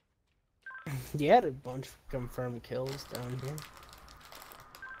 You had a bunch of confirmed kills down here.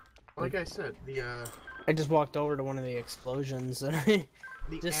 Like I said, the I just walked over to one of the explosions and I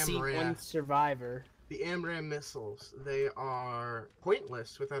just see AmRam. one survivor. The AmRam missiles, they are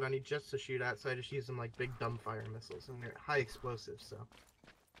pointless without any jets to shoot at, so I just use them like big dumbfire missiles, and they're high explosives, so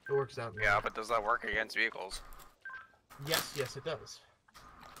it works out. Yeah, but does that work against vehicles? Yes, it does.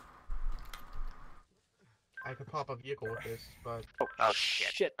 I could pop a vehicle with this, but Oh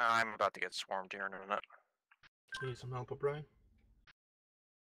shit. I'm about to get swarmed here in a minute. need some help, O'Brien?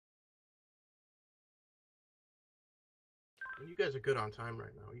 You guys are good on time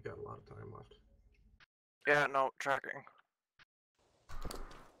right now. You got a lot of time left. Yeah, no, tracking.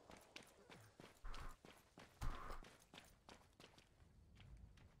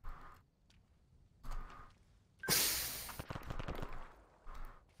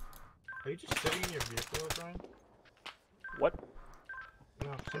 Are you just sitting in your vehicle, O'Brien? What?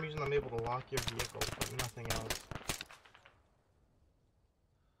 No, for some reason I'm able to lock your vehicle, but nothing else.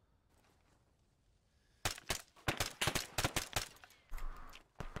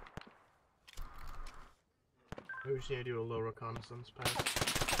 Maybe we just need to do a low reconnaissance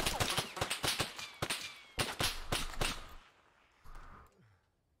pass.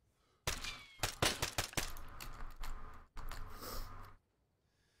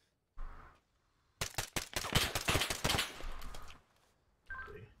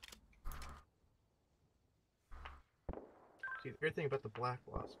 See, the great thing about the Black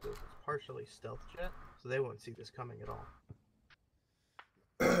Wasp is it's partially stealth jet, so they won't see this coming at all.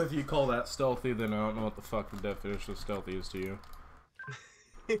 If you call that stealthy, then I don't know what the fuck the definition of stealthy is to you.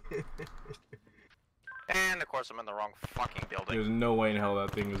 And of course I'm in the wrong fucking building. There's no way in hell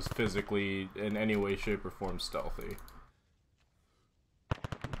that thing is physically, in any way, shape, or form stealthy.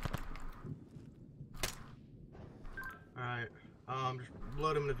 Alright, just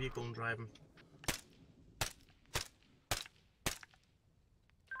load him in the vehicle and drive him.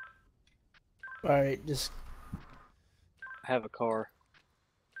 Alright, just I have a car.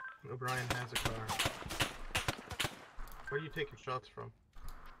 O'Brien has a car. Where do you take your shots from?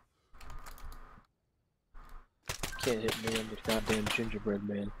 Can't hit me, I'm this goddamn gingerbread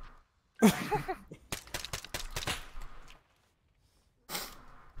man.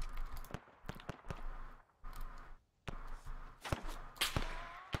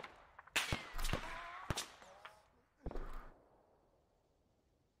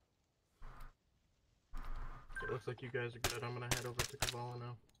 It looks like you guys are good. I'm gonna head over to Kavala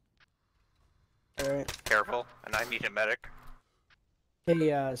now. alright. Careful, and I need a medic.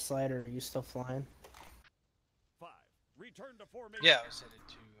 Hey, Slider, are you still flying? Return to formation. Yeah, I was headed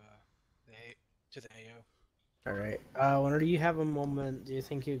to the AO. Alright. Whenever you have a moment, do you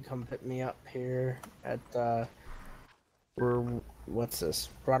think you'd come pick me up here at, what's this?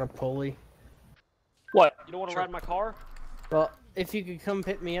 Bradapoli? What? You don't want to Sure. ride my car? Well, if you could come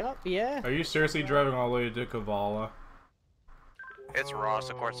pick me up, yeah. Are you seriously driving all the way to Kavala? It's Ross,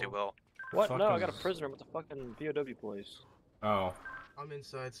 of course he will. What? Fuck No, I got a is- prisoner with the fucking POW place. Oh. I'm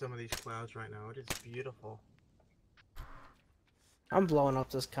inside some of these clouds right now. It is beautiful. I'm blowing up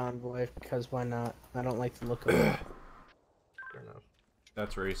this convoy because why not? I don't like the look of it. Fair enough.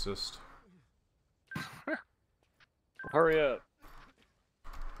 That's racist. Hurry up.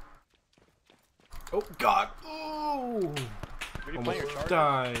 Oh God! Oh! Did you play your Almost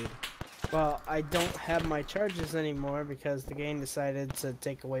charger? died. Well, I don't have my charges anymore because the game decided to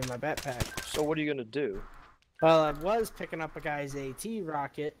take away my backpack. So what are you gonna do? Well, I was picking up a guy's AT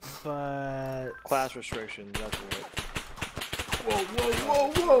rocket, but... Class restrictions, that's right. Whoa, whoa,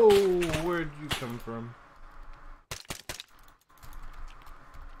 whoa, whoa! Where'd you come from?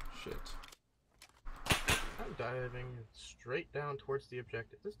 Shit. I'm diving straight down towards the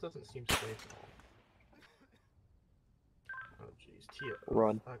objective. This doesn't seem safe at all. Oh jeez,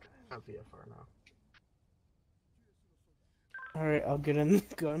 Run. Okay, I'm VFR now. Alright, I'll get in the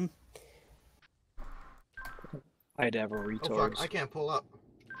gun. I'd have a Oh retard. fuck, I can't pull up.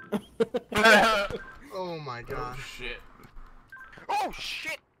 Oh my god. Oh shit. Oh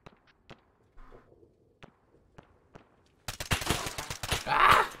shit!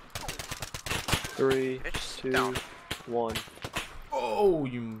 Ah! 3, Bitch, 2, down. 1. Oh,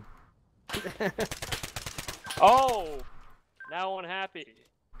 you. Oh! Now unhappy.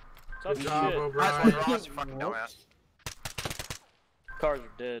 Tough Good as job, shit. O'Brien. That's why Ross, you fucking dumbass. Cars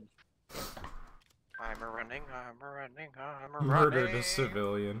are dead. I'm a running. Murdered a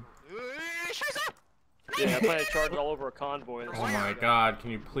civilian. Yeah, I plan to charge all over a convoy. Oh my God! Can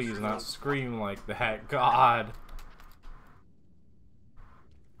you please not scream like that? God.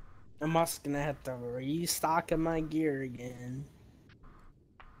 I'm also gonna have to restock my gear again.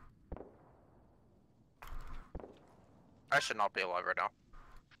 I should not be alive right now.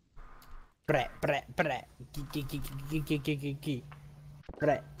 Brat, brat, brat.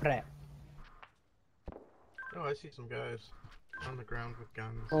 Brat, brat. Oh, I see some guys on the ground with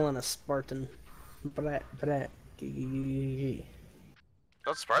guns. Pulling a Spartan. Brat, brat.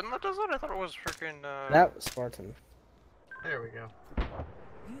 That's Spartan that does that? I thought it was freaking. That was Spartan. There we go.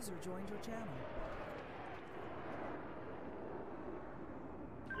 User joined your channel.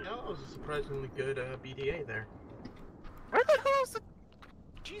 You know, that was a surprisingly good BDA there. Where the hell is the?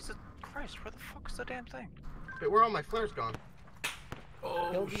 Jesus Christ! Where the fuck is the damn thing? Hey, where are all my flares gone? Oh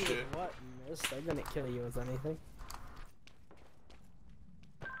Killed you shit. with what in this? I didn't kill you with anything.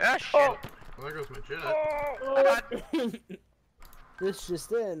 Ah shit! Well, there goes my jet. This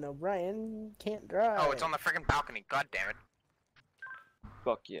just in, O'Brien can't drive. Oh, it's on the freaking balcony. God damn it!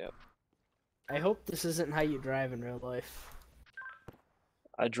 Fuck yeah. I hope this isn't how you drive in real life.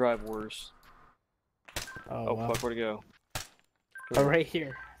 I drive worse. Oh, wow. fuck, where'd it go? Oh, right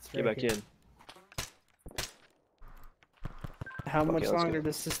here. It's Get right back here. in. How much let's go. longer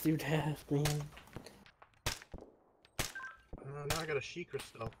does this dude have, man? Now I got a Sheikah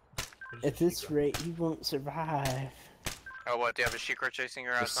still. At this rate, he won't survive. Oh, what? Do you have a Sheikah chasing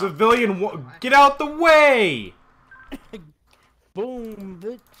your The ass? now? civilian. Get out the way! Boom,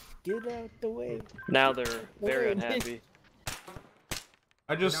 bitch. Get out the way. Now they're very unhappy.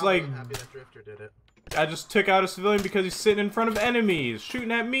 I just Now like. I'm happy that Drifter did it. I just took out a civilian because he's sitting in front of enemies,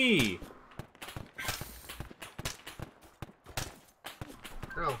 shooting at me.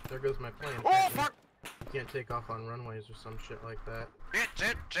 Oh, there goes my plane. Oh Apparently, fuck! You can't take off on runways or some shit like that.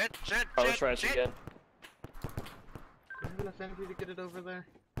 Jet. Oh, let's try this again. Do you have enough energy to get it over there?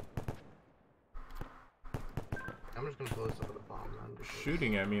 I'm just gonna blow this up with a bomb then. because-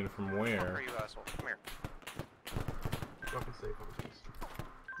 Shooting at me and from Where are where? you, asshole? Come here. Weapon safe on these.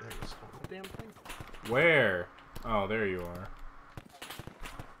 There you go. The damn thing. Where? Oh, there you are.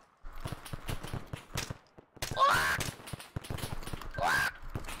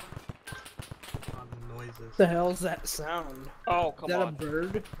 On the noises. What the hell's that sound? Oh, Is come that a on.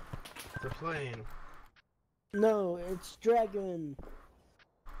 bird? It's a plane. No, it's dragon.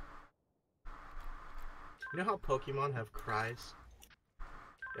 You know how Pokemon have cries?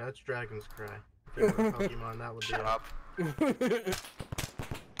 Yeah, that's Dragon's Cry. If you were a Pokemon, that would Shut be up.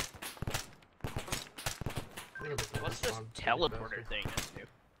 What's this teleporter thing do?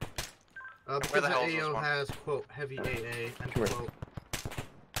 Where Because the the hell is this AO one? has, quote, heavy AA, and Come here. quote,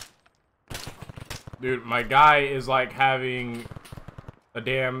 Dude, my guy is like having a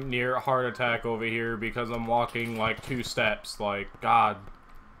damn near heart attack over here because I'm walking like 2 steps. Like, God.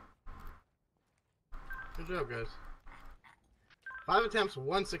 good job, guys. 5 attempts,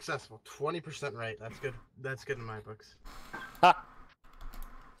 1 successful, 20% right. That's good. That's good in my books.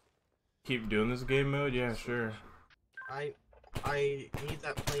 Keep doing this game mode? Yeah, sure. I need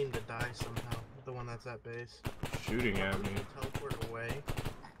that plane to die somehow. The one that's at base. Shooting at me. Teleport away.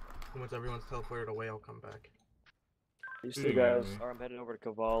 And once everyone's teleported away, I'll come back. These two Shooting at guys me. are. I'm heading over to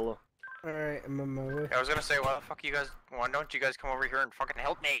Cavallo. Alright, I'm on my way. I was gonna say, why the fuck you guys? Why don't you guys come over here and fucking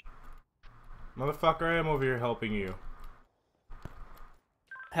help me? Motherfucker, I am over here helping you.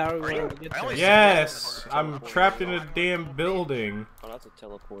 How are we Are going you? to get I there? only Yes! I'm Teleporter. trapped in a damn building. Oh, that's a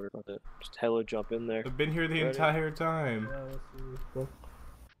teleporter. Just hella jump in there. I've been here the Ready? entire time. Yeah, let's see this book.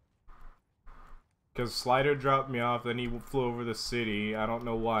 Because Slider dropped me off, then he flew over the city. I don't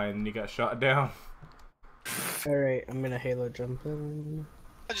know why, and he got shot down. Alright, I'm gonna Halo jump in.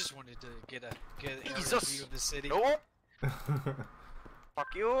 I just wanted to get an aerial Jesus. view of the city. No. Fuck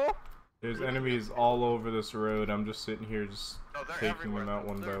you. There's enemies all over this road. I'm just sitting here just No, they're taking everywhere. them out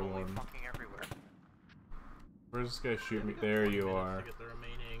one by They're literally one. fucking everywhere. Where's this guy shooting me? There you are. To get the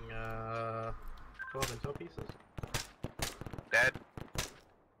remaining 12 intel pieces. Dead.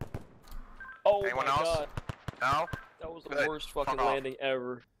 Oh Anyone my else? god. No. That was the Good. worst fucking Fuck off. landing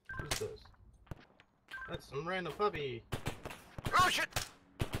ever. Who's this? That's some random puppy. Oh shit.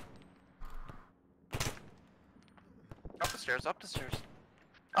 Up the stairs. Up the stairs.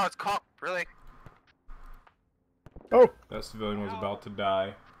 Oh, it's cop. Really? Oh! That civilian was about to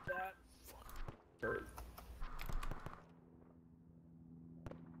die. That hurt.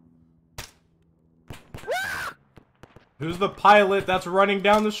 Who's the pilot that's running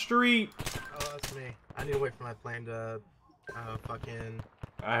down the street? Oh, that's me. I need to wait for my plane to, fucking...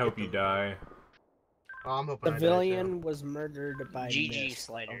 I hope you die. Oh, I'm hoping Civilian was murdered by GG Mist.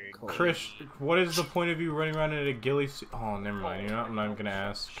 Slider. Oh, cool. Chris, what is the point of you running around in a ghillie suit? Oh, never mind. You know what? I'm not even gonna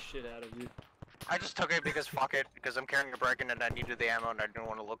ask. Shit out of you. I just took it because fuck it. Because I'm carrying a Brecken and I needed the ammo and I didn't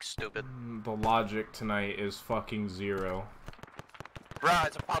want to look stupid. The logic tonight is fucking zero. Bruh,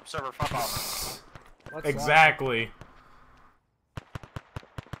 it's a pop server. Fuck off. What's Exactly.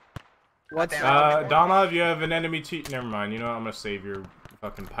 What's Damn it. Donov, you have an enemy Never mind. You know what? I'm gonna save your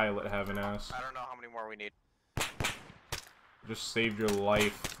fucking pilot having ass. I don't know how many more we need. Just saved your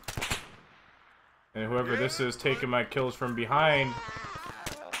life. And whoever this is taking my kills from behind.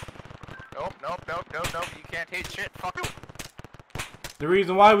 Nope, nope, nope, nope, nope. You can't hit shit. Fuck you. The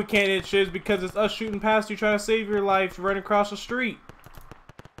reason why we can't hit shit is because it's us shooting past you trying to save your life right across the street.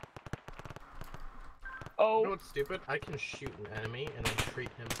 You Oh. know what's stupid? I can shoot an enemy and then treat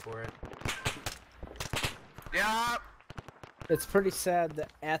him for it. Yeah. It's pretty sad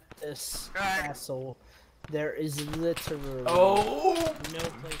that at this Alright. castle, there is literally Oh! no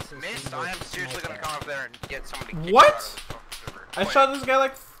places. Mist, I am seriously gonna come up there and get somebody kicked What? out of the fucking server. I Wait. shot this guy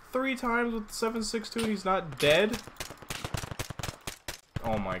like 3 times with 7.62 and he's not dead?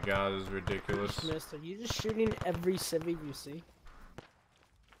 Oh my god, this is ridiculous. Mist, are you just shooting every civvy you see?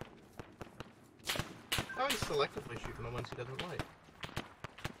 Oh, he's selectively shooting the ones he doesn't like.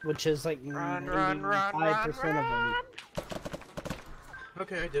 Which is like Run, run, run, 95% of them.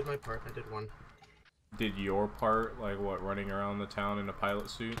 Okay, I did my part. I did one. Did your part, like what, running around the town in a pilot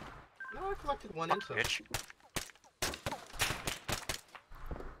suit? No, I collected one intel. Bitch.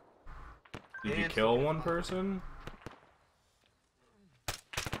 Did you And kill fucking one fire. person?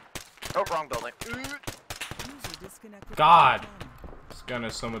 Oh, wrong building. User disconnected. God! from your channel. This gun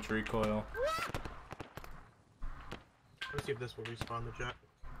has so much recoil. Let's see if this will respawn the jet.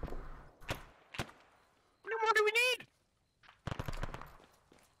 How many more do we need?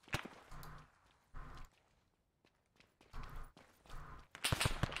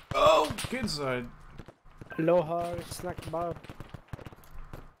 Oh! Get inside. Aloha, snack bar.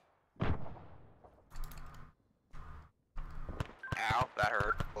 Ow, that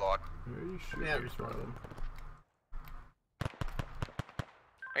hurt a lot. Where are you shooting Yeah, from? respawn.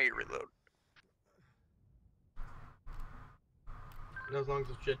 Hey, reload. And as long as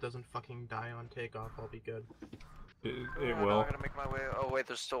this jet doesn't fucking die on takeoff, I'll be good. It Oh, will. I gotta make my way. Oh wait,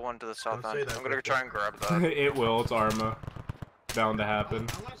 there's still one to the south Don't say end. that, I'm gonna go Victor. try and grab that. It will. It's ArmA. Bound to happen.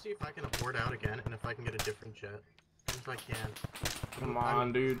 I want to see if I can abort out again and if I can get a different jet. If I can. Come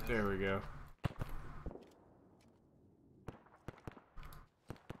on, dude. There we go.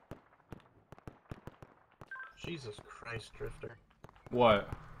 Jesus Christ, Drifter. What?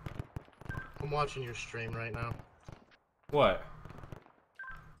 I'm watching your stream right now. What?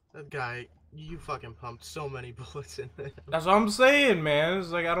 That guy, you fucking pumped so many bullets in him. That's what I'm saying, man. It's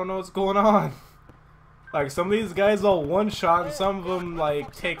like, I don't know what's going on. Like, some of these guys all one shot, and some of them,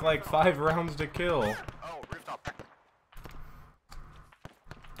 like, take like 5 rounds to kill. Oh, rooftop.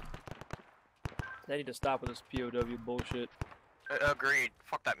 They need to stop with this POW bullshit. Agreed.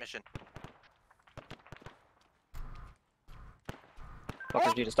 Fuck that mission.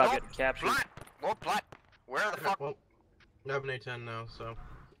 Fuckers need to stop getting captured. Plat! Whoa, Plat! Where the fuck? Well, I have an A10 now, so.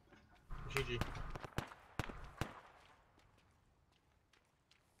 GG.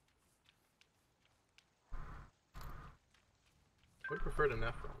 Would prefer to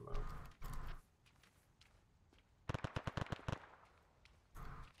Nephron, though.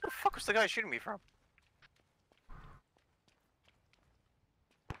 fuck was the guy shooting me from?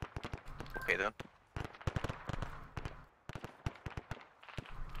 Okay then.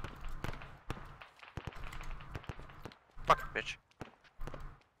 Fuck it, bitch.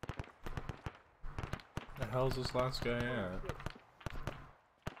 The hell's this last guy at?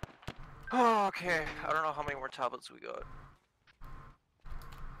 Oh, okay. I don't know how many more tablets we got.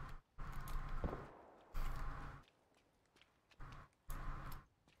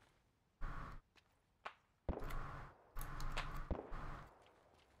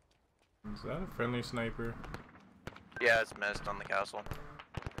 Is that a friendly sniper? Yeah, it's missed on the castle.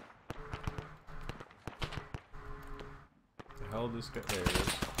 The hell this guy? There it is.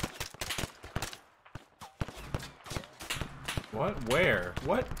 What? Where?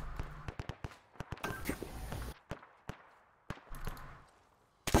 What?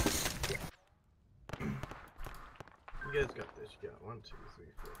 You guys got this. You got 1, 2, 3,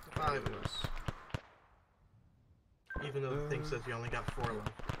 4, 5 left. Even though the thing says you only got 4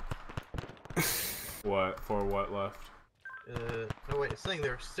 left. What? For what left? No wait, it's saying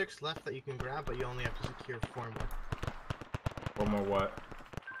there are 6 left that you can grab, but you only have to secure 4 more. One more what?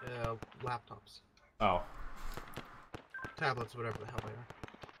 Laptops. Oh. Tablets, whatever the hell they are.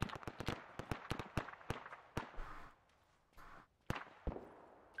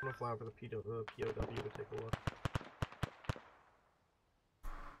 I'm gonna fly over the POW to take a look.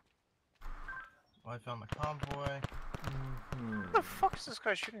 Oh, I found the convoy. Where the fuck is this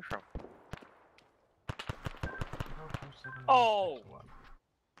guy shooting from? Oh!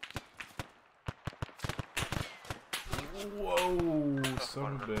 Whoa,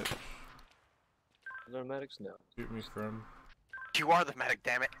 son of a bitch. Is there medics? No. Shoot me from. You are the medic,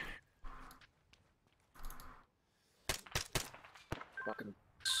 damn it. Fucking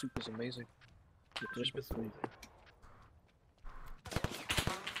soup is amazing. Just amazing.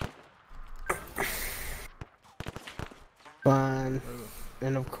 Fun.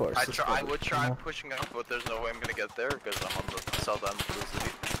 And of course. I would try pushing up, but there's no way I'm gonna get there because I'm on the south end of the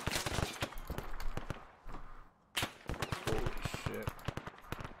city. Holy shit.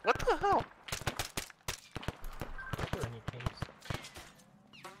 What the hell?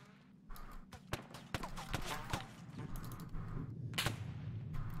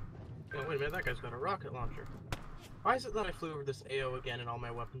 Oh, wait a minute, that guy's got a rocket launcher. Why is it that I flew over this AO again and all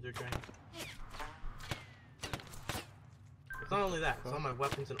my weapons are drained? It's not only that, it's all my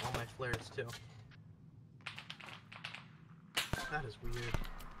weapons and all my flares too. That is weird.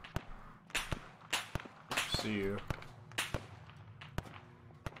 See you.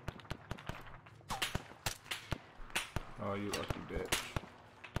 Oh, you lucky bitch.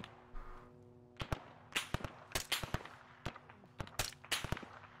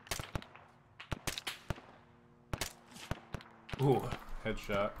 Ooh,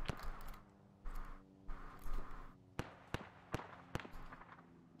 headshot.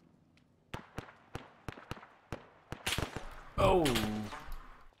 Oh!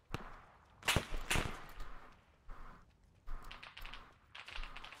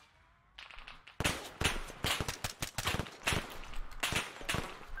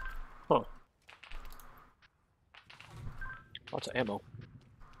 Huh. Lots of ammo.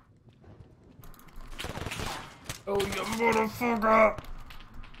 Oh, you motherfucker!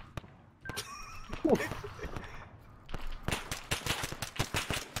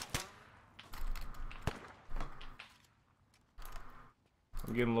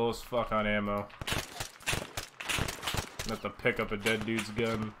 I'm getting low as fuck on ammo. I have to pick up a dead dude's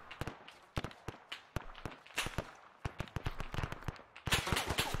gun.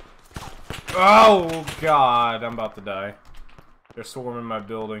 Oh god, I'm about to die. They're swarming my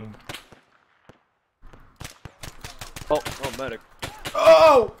building. Oh, medic.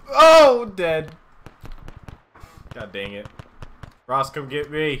 Oh! Oh! Dead. God dang it. Ross, come get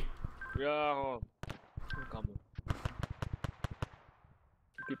me. Yeah, I'm coming.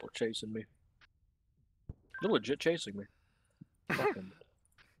 People chasing me. They're legit chasing me. Fucking.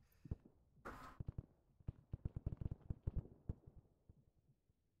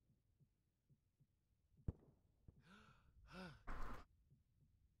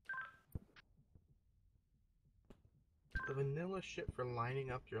 The vanilla shit for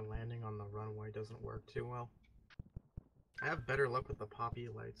lining up your landing on the runway doesn't work too well. I have better luck with the poppy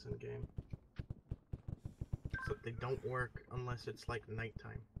lights in game. Except they don't work unless it's like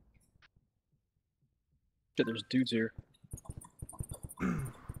nighttime. Shit, there's dudes here.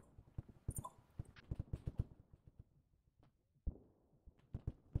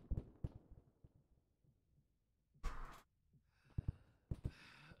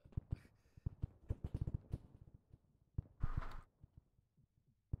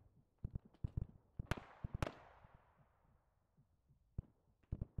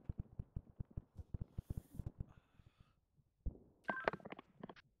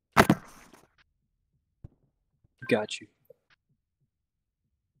 Got you.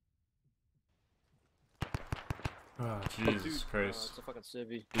 Oh, Dude, Jesus Christ. it's a fucking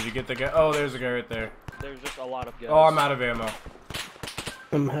civvy. Did you get the guy? Oh, there's a guy right there. There's just a lot of guys. Oh, I'm out of ammo.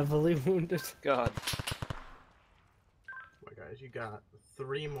 I'm heavily wounded. God. My guys, you got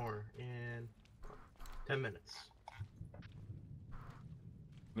 3 more in 10 minutes.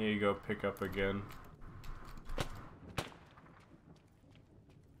 Need to go pick up again.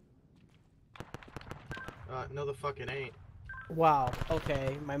 No, the fucking ain't. Wow,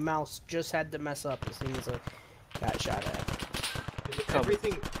 okay, my mouse just had to mess up as soon as I got shot at.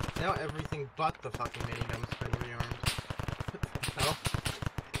 Everything, now everything but the fucking minigun's been rearmed. What the hell?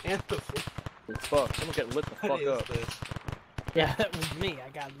 And the Fuck, someone get lit the what fuck is up. this? Yeah, that was me. I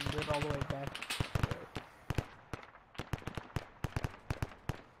got lit all the way back.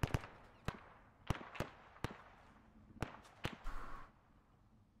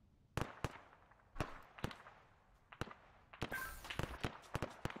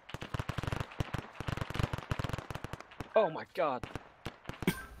 Oh my god.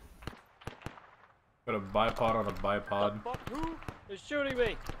 Got a bipod on a bipod. The fuck? Who is shooting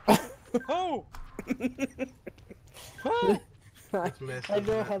me? Who? Who? It's missed, I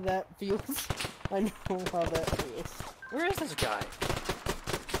know isn't how it? that feels. I know how that feels. Where is this guy?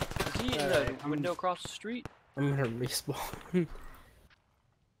 Is he in Alright, the window across the street? I'm gonna respawn.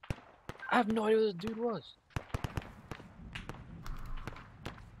 I have no idea who this dude was.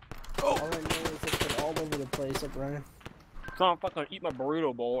 All I know is that they're all over the place, Brian. So I'm fucking eat my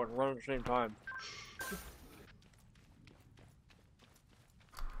burrito bowl and run at the same time.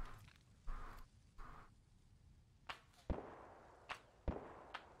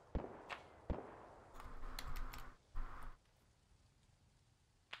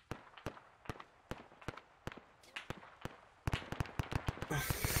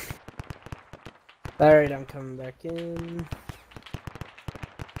 Alright, I'm coming back in.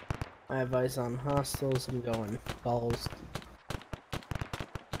 I have eyes on hostiles. I'm going balls.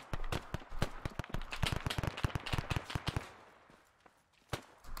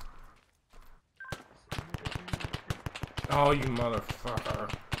 Oh, you motherfucker.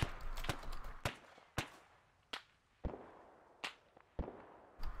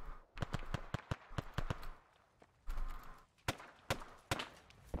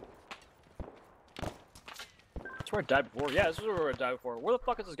 That's where I died before. Yeah, this is where I died before. Where the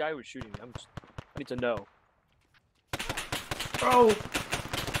fuck is this guy who was shooting me? I need to know. Oh!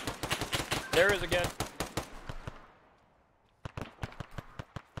 There he is again.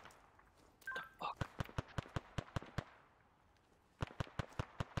 What the fuck?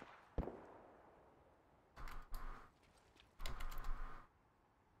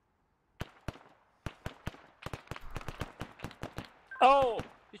 Oh!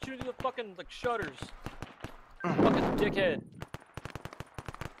 He's shooting the fucking, like, shutters. Fucking dickhead.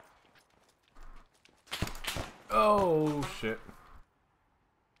 Oh, shit.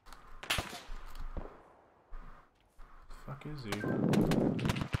 Fuck is he?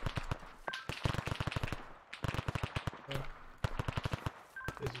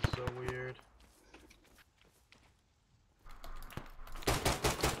 This is so weird.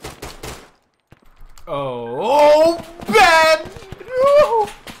 Oh, bad! No!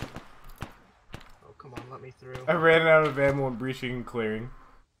 Oh, come on, let me through. I ran out of ammo and breaching and clearing.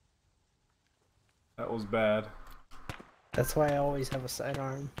 That was bad. That's why I always have a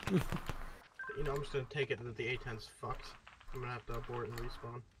sidearm. You know, I'm just gonna take it that the A-10's fucked. I'm gonna have to abort and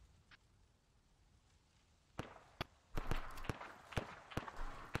respawn.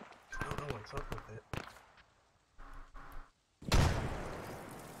 I don't know what's up with it.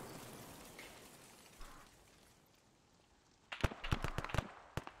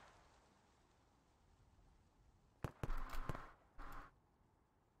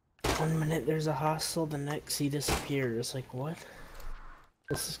 One minute there's a hostile, the next he disappears. Like, what?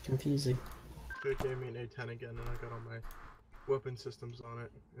 This is confusing. They gave me an A-10 again, and I got all my weapon systems on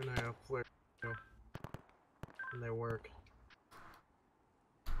it, and I have flare, you know, and they work.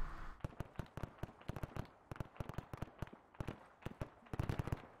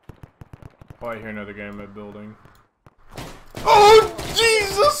 Oh, I hear another guy in my building. Oh,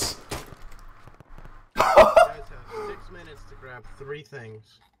 Jesus! You guys have 6 minutes to grab 3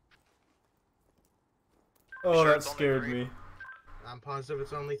 things. Oh, Sure, that it's only scared 3. me. I'm positive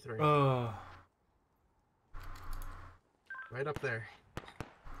it's only 3. Oh. Right up there.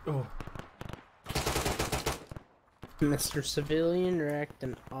 Oh. Mr. Civilian, you're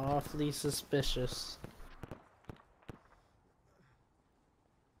acting awfully suspicious.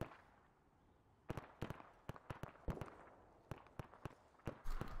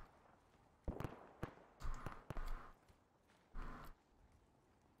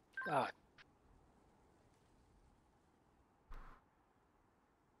 God.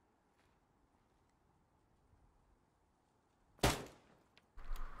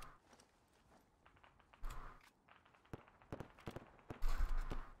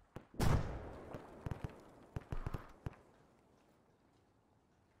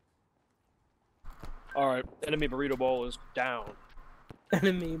 Alright, enemy burrito bowl is down.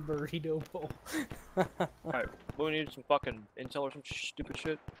 Enemy burrito bowl. Alright, we need some fucking intel or some stupid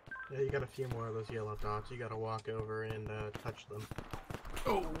shit. Yeah, you got a few more of those yellow dots. You gotta walk over and touch them.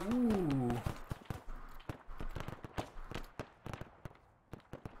 Oh. Ooh.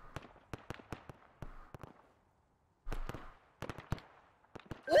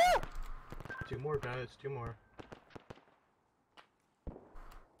 Two more, guys. Two more. Yeah,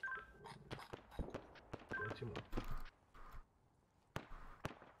 two more.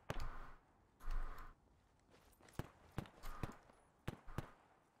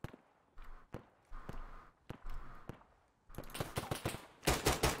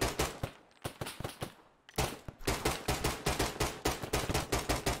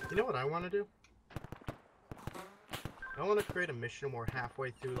 You know what I want to do? I want to create a mission where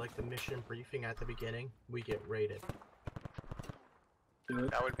halfway through, like, the mission briefing at the beginning, we get raided.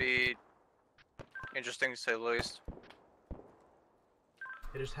 That would be interesting to say the least.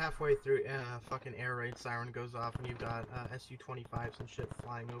 It is halfway through, fucking air raid siren goes off, and you've got Su-25s and shit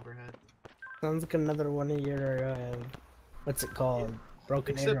flying overhead. Sounds like another one of your what's it called?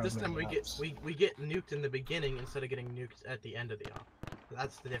 Broken Except arrow this time we maps. get nuked in the beginning instead of getting nuked at the end of the op.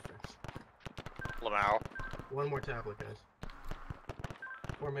 That's the difference. Lamau. One more tablet, guys.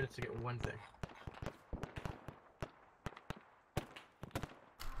 4 minutes to get one thing.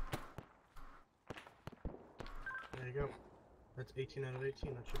 There you go. That's 18 out of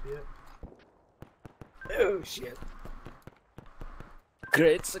 18. That should be it. Oh shit.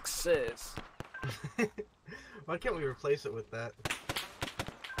 Great success. Why can't we replace it with that?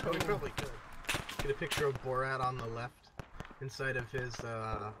 Oh, we probably could. Get a picture of Borat on the left, inside of his,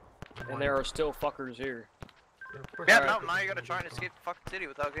 And there are still fuckers here. Yeah, of course Yeah, there no, are. now you gotta try and escape the fucking city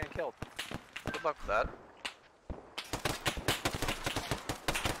without getting killed. Good luck with that.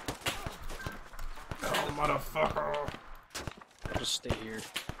 Oh, motherfucker. I'll just stay here.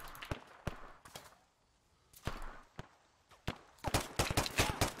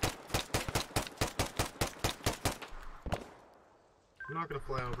 I'm not gonna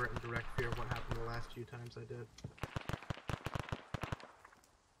fly over it in direct fear of what happened the last few times I did.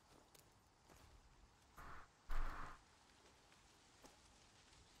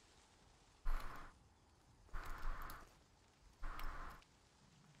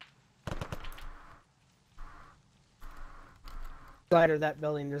 Glider, that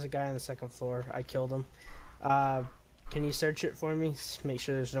building, there's a guy on the second floor. I killed him. Can you search it for me? Make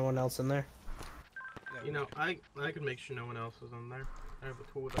sure there's no one else in there. You know, I can make sure no one else is in there. I have a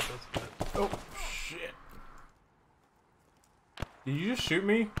tool that does that. Oh, shit. Did you just shoot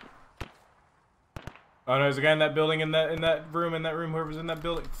me? Oh no, there's a guy in that building, in that room, whoever's in that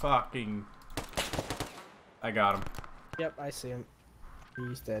building. Fucking. I got him. Yep, I see him.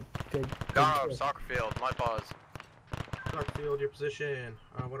 He's dead. Good. No, kill. soccer field, my pause. Dark field, your position.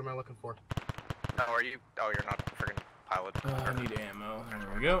 What am I looking for? Oh, are you? Oh, you're not a freaking pilot. I need ammo. There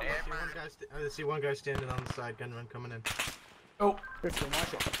we go. I see one guy standing on the side, gunman coming in. Oh, Christian,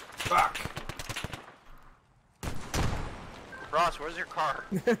 watch it. fuck. Ross, where's your car?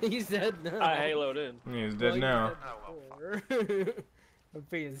 He's dead now. I haloed in. He's dead now. Oh, I'm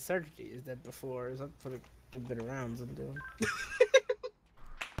being searched. He's dead before. So I put a bit of rounds into him.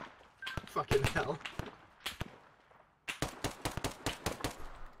 Fucking hell.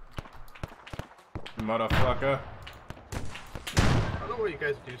 Motherfucker. I don't know what you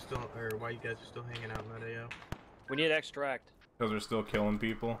guys do still, or why you guys are still hanging out in that AO. We need extract. Because we're still killing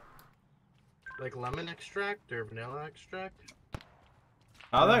people. Like lemon extract or vanilla extract?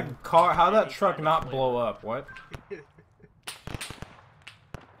 How that truck not blow up? What?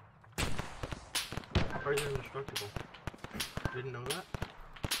 Cars are indestructible. Didn't know that?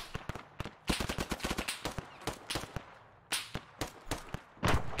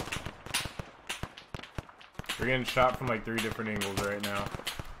 We're getting shot from like 3 different angles right now.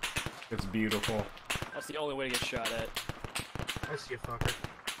 It's beautiful. That's the only way to get shot at. I see a fucker.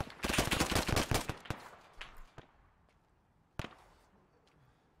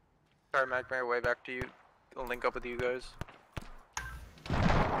 Sorry, Mac, way back to you. I'll link up with you guys.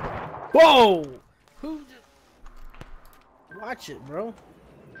 Whoa! Who? Watch it, bro.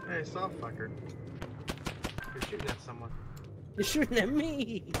 Hey, I saw a fucker. You're shooting at someone. You're shooting at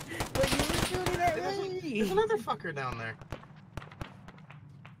me. But you were shooting at me. There's another fucker down there.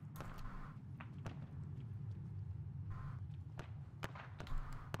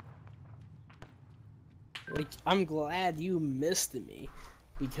 Like, I'm glad you missed me,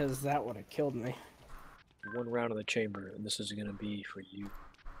 because that would have killed me. One round in the chamber, and this is gonna be for you.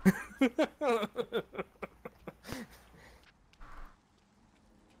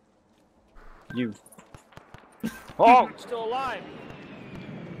 You. Oh, still alive!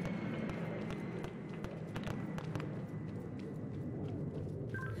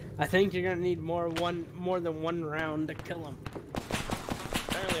 I think you're gonna need more than one round to kill him.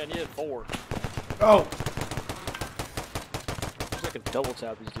 Apparently I needed 4. Oh! I can double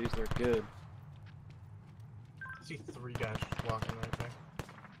tap these dudes, they're good. I see 3 guys just walking right there.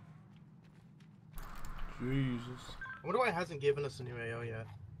 Jesus. I wonder why it hasn't given us a new AO yet.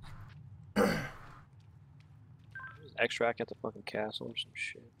 Extract at the fucking castle or some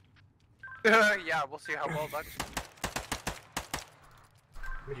shit. Yeah, we'll see how well done.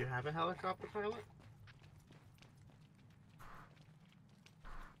 Would you have a helicopter pilot?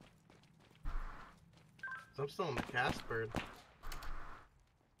 So I'm still in the Casper.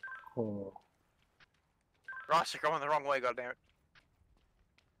 Oh. Ross, you're going the wrong way, goddammit.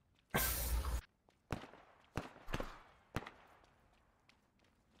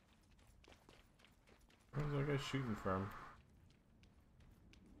 Where's that guy shooting from?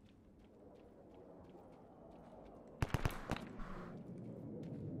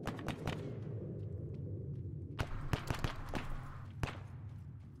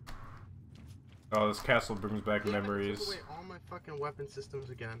 Oh, this castle brings back Yeah, memories. I took away all my fucking weapon systems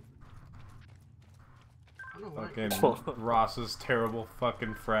again. I don't know Fucking Ross's terrible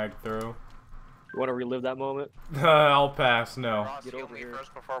fucking frag throw. You wanna relive that moment? I'll pass, no. Ross, Get heal over me here.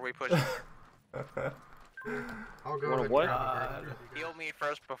 first before we push. I'll go Wanna ahead what? and grab a Heal me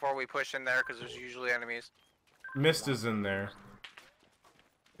first before we push in there, because there's usually enemies. Mist is in there.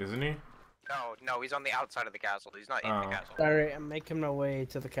 Isn't he? No, he's on the outside of the castle. He's not in Oh. the castle. Alright, I'm making my way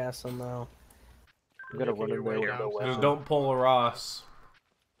to the castle now. I'm gonna run in there with no Just weapon. don't pull a Ross.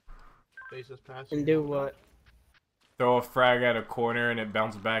 Faces past And you. do what? Throw a frag at a corner and it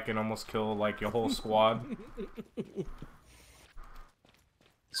bounces back and almost kill like your whole squad. Let's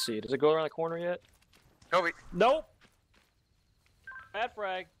see, does it go around the corner yet? Kobe. Nope! Bad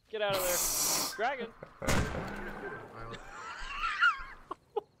frag, get out of there. Dragon!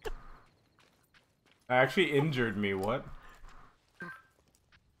 Actually injured me, what?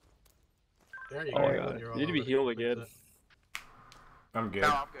 There you Oh go. my god, you need to be healed again. I'm good. No,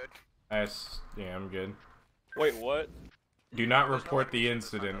 I'm good. Yeah, I'm good. Wait, what? Do not There's no report the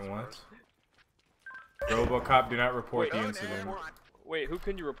enemies in this incident, time, what? RoboCop, do not report Wait, the no, incident. no, Wait, who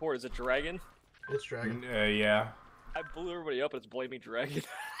can you report? Is it Dragon? It's Dragon. Yeah. I blew everybody up and it's blaming Dragon.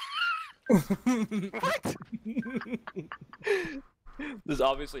 What? This is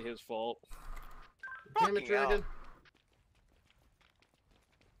obviously his fault. Damn it, Fucking hell. Dragon.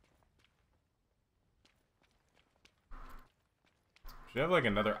 Should have like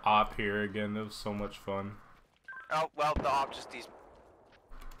another op here again. That was so much fun. Oh, well, the op just these.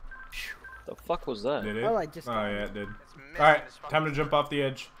 The fuck was that? Did it? Well, I just Oh got yeah, it did. It's missing Alright, his fucking- time to jump off the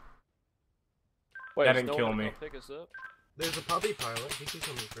edge. Wait, That is didn't no kill one me. gonna pick us up? There's a puppy pilot. He can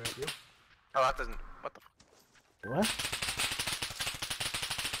come and grab you. Oh, that doesn't. What the? What?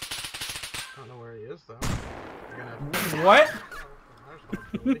 I don't know where he is though. You're gonna What? have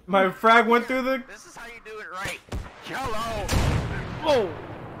responsibility. My frag went through the. This is how you do it right. YOLO. Whoa!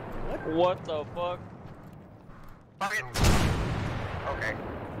 What the fuck? Fuck it. Okay.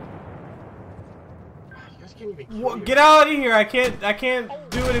 You guys can't even kill What? me. Get out of here! I can't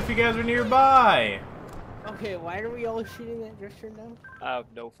do it if you guys are nearby. Okay, why are we all shooting that drifter now? I have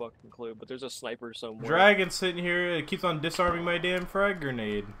no fucking clue, but there's a sniper somewhere. Dragon sitting here, it keeps on disarming my damn frag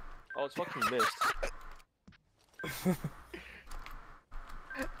grenade. Oh, it's fucking missed.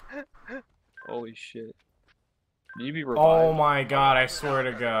 Holy shit. You need to be revived. Oh my god, I swear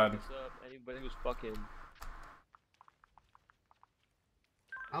to god. What's up? Anybody who's fucking...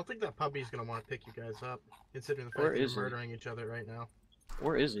 I don't think that puppy's gonna want to pick you guys up, considering the Where fact that is he? you're murdering each other right now.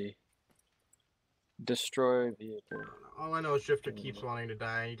 Where is he? Destroy vehicle. All I know is Drifter keeps wanting to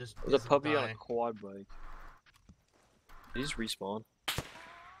die. He just There's a doesn't puppy on die. a quad bike. Did he just respawn?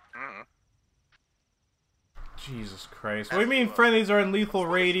 Mm. Jesus Christ. What do you mean friendlies are in lethal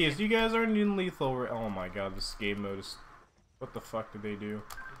radius? You guys aren't in lethal oh my god, this game mode is... What the fuck did they do?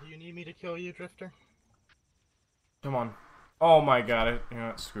 Do you need me to kill you, Drifter? Come on. Oh my god, you know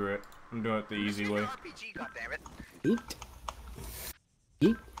what, screw it. I'm doing it the easy way. RPG, goddammit. Yeet.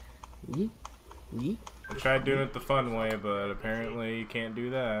 Yeet. Yeet. Yeet. I tried doing it the fun way, but apparently you can't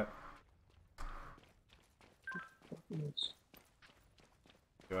do that. Do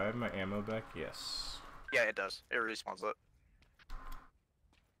I have my ammo back? Yes. Yeah, it does. It respawns it.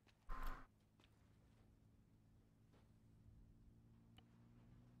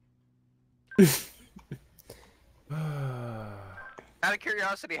 Out of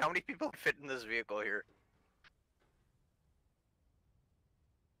curiosity, how many people fit in this vehicle here?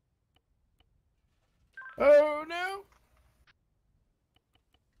 Oh no!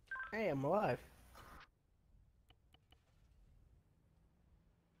 Hey, I'm alive.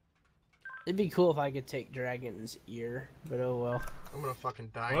 It'd be cool if I could take Dragon's ear, but oh well. I'm gonna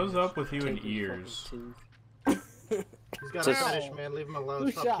fucking die. What's in this up with you and Take his ears? fucking He's got a Just- fetish, man. Leave him alone.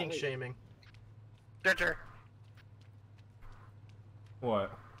 Who Stop shot kink me? shaming. Ginger,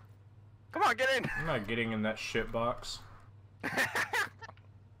 What? come on, get in! I'm not getting in that shit box.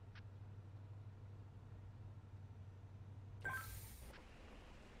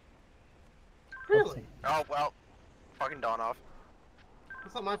 Really? Oh, well. Fucking dawn off.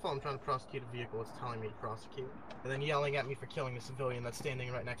 It's not my fault I'm trying to prosecute a vehicle. It's telling me to prosecute. And then yelling at me for killing a civilian that's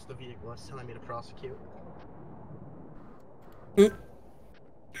standing right next to the vehicle. It's telling me to prosecute. So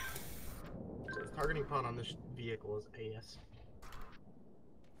targeting pawn on this vehicle is AS.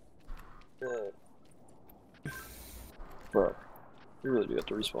 Bro, we really do have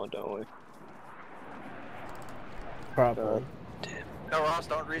to respawn, don't we? Probably. No, Ross,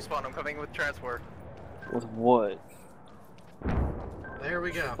 don't respawn. I'm coming with transport. With what? There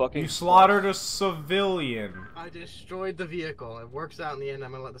we go. Fucking You slaughtered a civilian. I destroyed the vehicle. It works out in the end.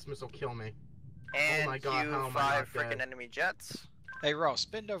 I'm gonna let this missile kill me. And my God, how am I Q5 not freaking dead? enemy jets. Hey, Ross,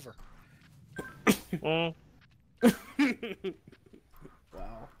 bend over. Mm.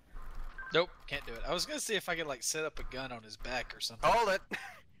 Wow. Nope, can't do it. I was gonna see if I could like set up a gun on his back or something. Hold it.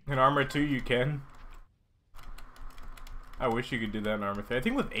 In Armor 2 you can. I wish you could do that in Armor 3. I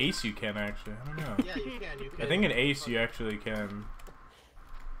think with Ace you can actually. I don't know. Yeah, you can. You can. I think in Ace you actually can.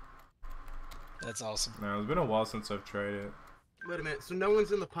 That's awesome. No, it's been a while since I've tried it. Wait a minute. So no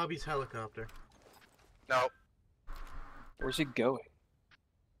one's in the puppy's helicopter. No. Where's he going?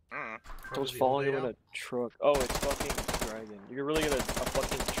 Mm. Someone's Probably following him in Invade a truck. Oh, it's fucking Dragon. You're really gonna a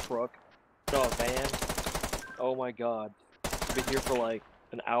fucking truck? No, a van? Oh my god. I've been here for like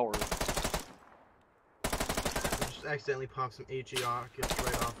an hour. Just accidentally pop some HER. Gets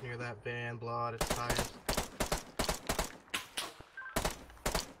right off near that van. Blood. Its tires.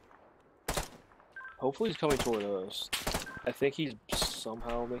 Hopefully he's coming toward us. I think he's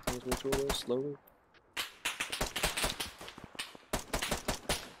somehow making his way toward us slowly.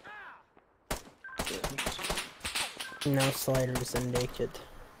 No sliders and naked.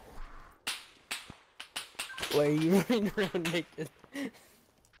 Why are you running around naked? Jeez,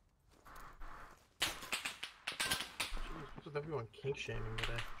 what's with everyone kink shaming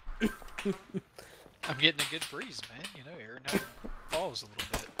today? I'm getting a good breeze, man. You know, airing out the balls a little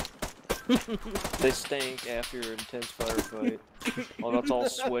bit. They stink after an intense firefight. Oh, that's all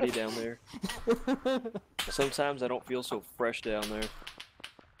sweaty down there. Sometimes I don't feel so fresh down there.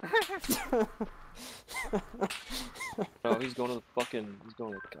 Oh, he's going to the fucking. He's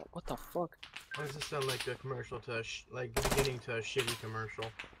going to. God, what the fuck? Why does this sound like a commercial to a like the beginning to a shitty commercial?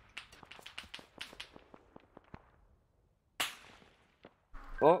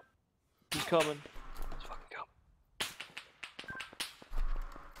 Oh, he's coming. He's fucking coming.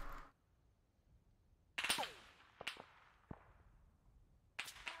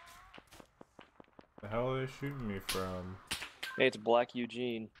 The hell are they shooting me from? Hey, it's Black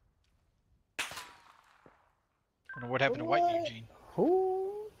Eugene. Wonder what happened to White What? Eugene.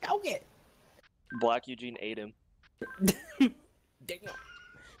 Who? Go get. Black Eugene ate him. Damn.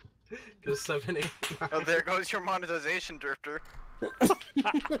 Goes 789. Oh, there goes your monetization, Drifter. Oh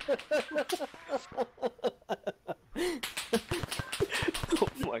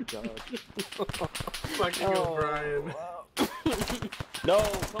my god. Fucking O'Brien. wow. No,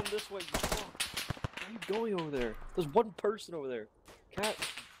 come this way, you fuck. Where are you going over there? There's one person over there. Cat.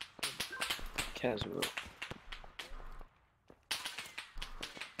 Caswell.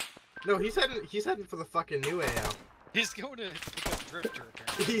 No, he's heading for the fucking new AL. He's going to pick up Drifter,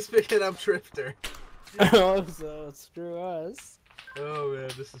 apparently. He's picking up Drifter. Oh, so screw us. Oh man,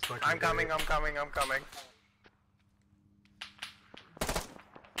 this is fucking. I'm great. coming, I'm coming, I'm coming.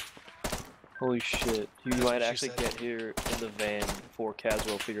 Holy shit. You That's might what she actually said. get here in the van before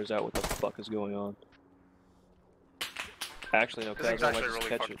Caswell figures out what the fuck is going on. Actually, no, This thing's Caswell might actually just really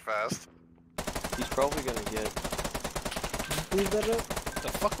catch fucking it. fast. He's probably gonna get Leave that up. The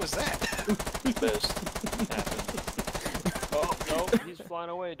fuck was that? this. Happen. Oh, no, he's flying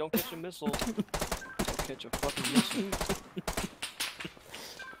away. Don't catch a missile. Don't catch a fucking missile.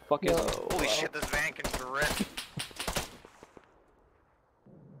 Fucking. No. Holy shit, this van can drift.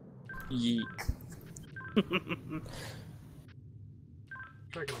 Yeet.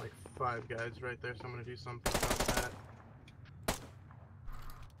 Tracking like 5 guys right there, so I'm gonna do something about that.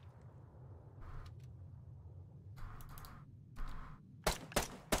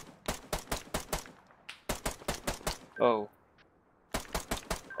 Oh.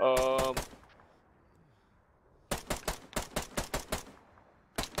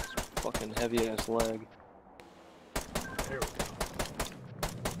 Fucking heavy ass leg. There we go.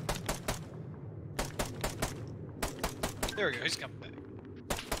 There we go. He's coming back.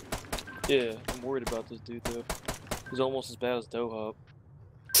 Yeah, I'm worried about this dude though. He's almost as bad as Dohop.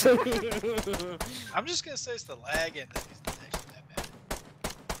 I'm just gonna say it's the lag and that he's not actually that bad.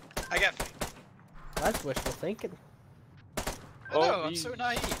 I got faith. That's wishful thinking. I know, I'm so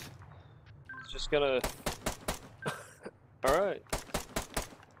naive. He's just gonna. Alright.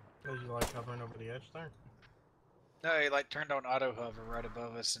 As you like hovering over the edge there. No, he like turned on auto hover right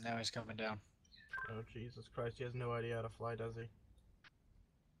above us and now he's coming down. Oh Jesus Christ, he has no idea how to fly, does he?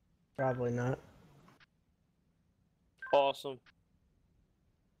 Probably not. Awesome.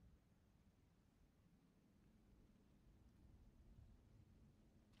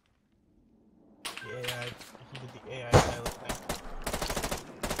 The AI, he did the AI pilot thing.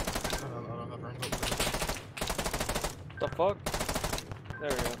 Auto hovering, hopefully. The fuck? There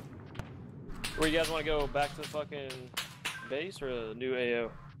we go. Where you guys want to go? Back to the fucking base or the new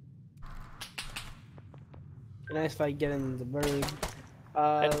AO? Be nice if I get in the bird.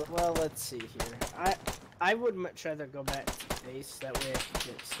 Well, let's see here. I would much rather go back to the base. That way I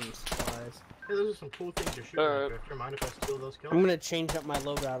can get some supplies. Hey, those are some cool things you're shooting at, Drifter. Mind if I steal those kills? I'm gonna change up my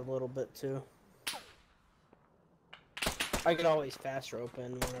loadout a little bit too. I could always fast rope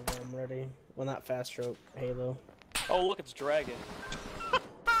in whenever I'm ready. Well, not fast rope, Halo. Oh, look, it's Dragon.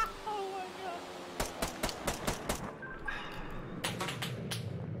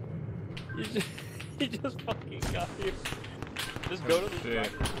 He just fucking got here. Just go to the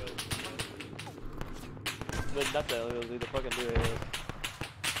Dragon. Not the Helios, the fucking new AO.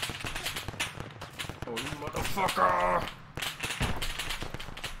 Oh, you motherfucker!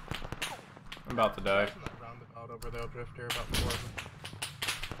 I'm about to die. That roundabout over there, Drifter, about 4 of them.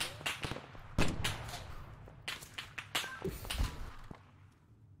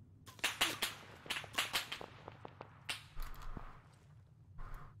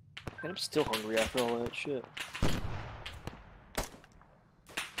 Man, I'm still hungry after all that shit.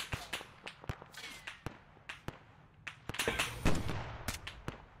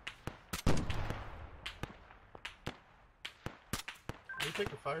 Can you take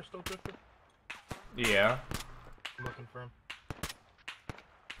the fire still, Drifter? Yeah. I'm looking for him.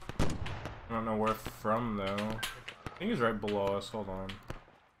 I don't know where from though. I think he's right below us. Hold on.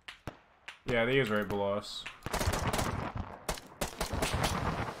 Yeah, I think he's right below us.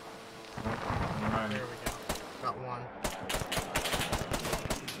 There we go. Got one.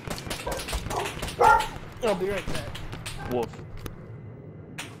 I'll be right back. Wolf.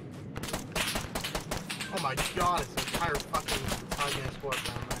 Oh my god, it's an entire fucking 5-man squad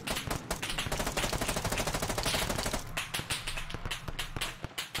down there.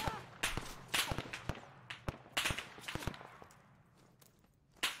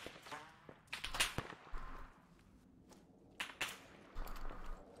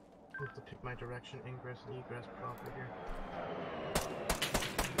 I have to pick my direction, ingress and egress proper here.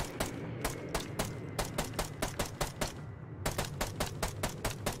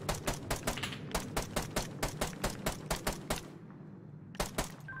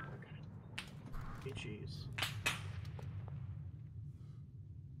 Okay. Cheese.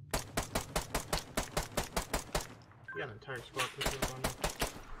 You got an entire squad pushing up on you.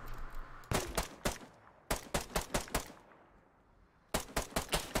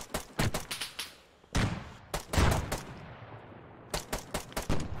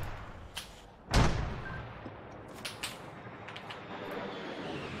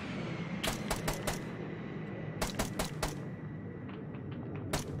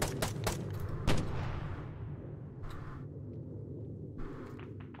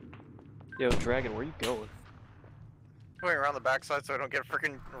 Yo, Dragon, where you going? Going around the backside so I don't get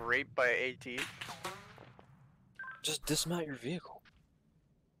freaking raped by AT. Just dismount your vehicle.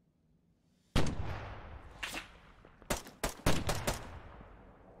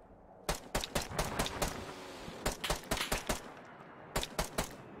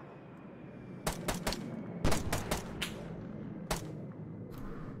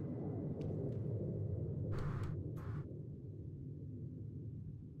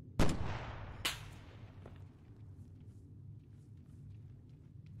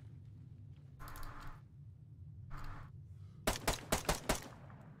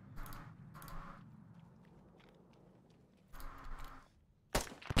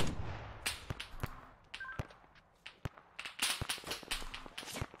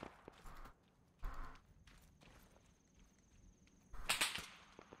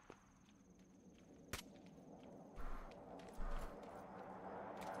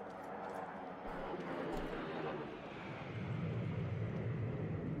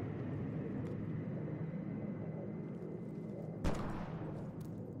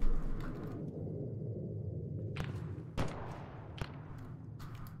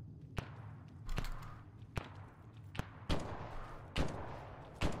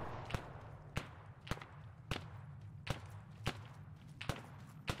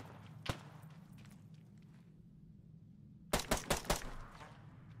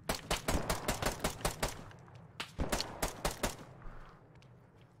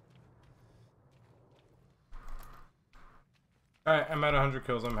 Alright, I'm at 100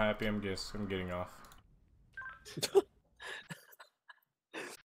 kills. I'm happy. I'm getting off.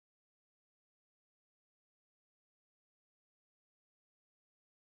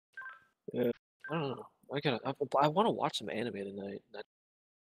 I don't know. I want to watch some anime tonight.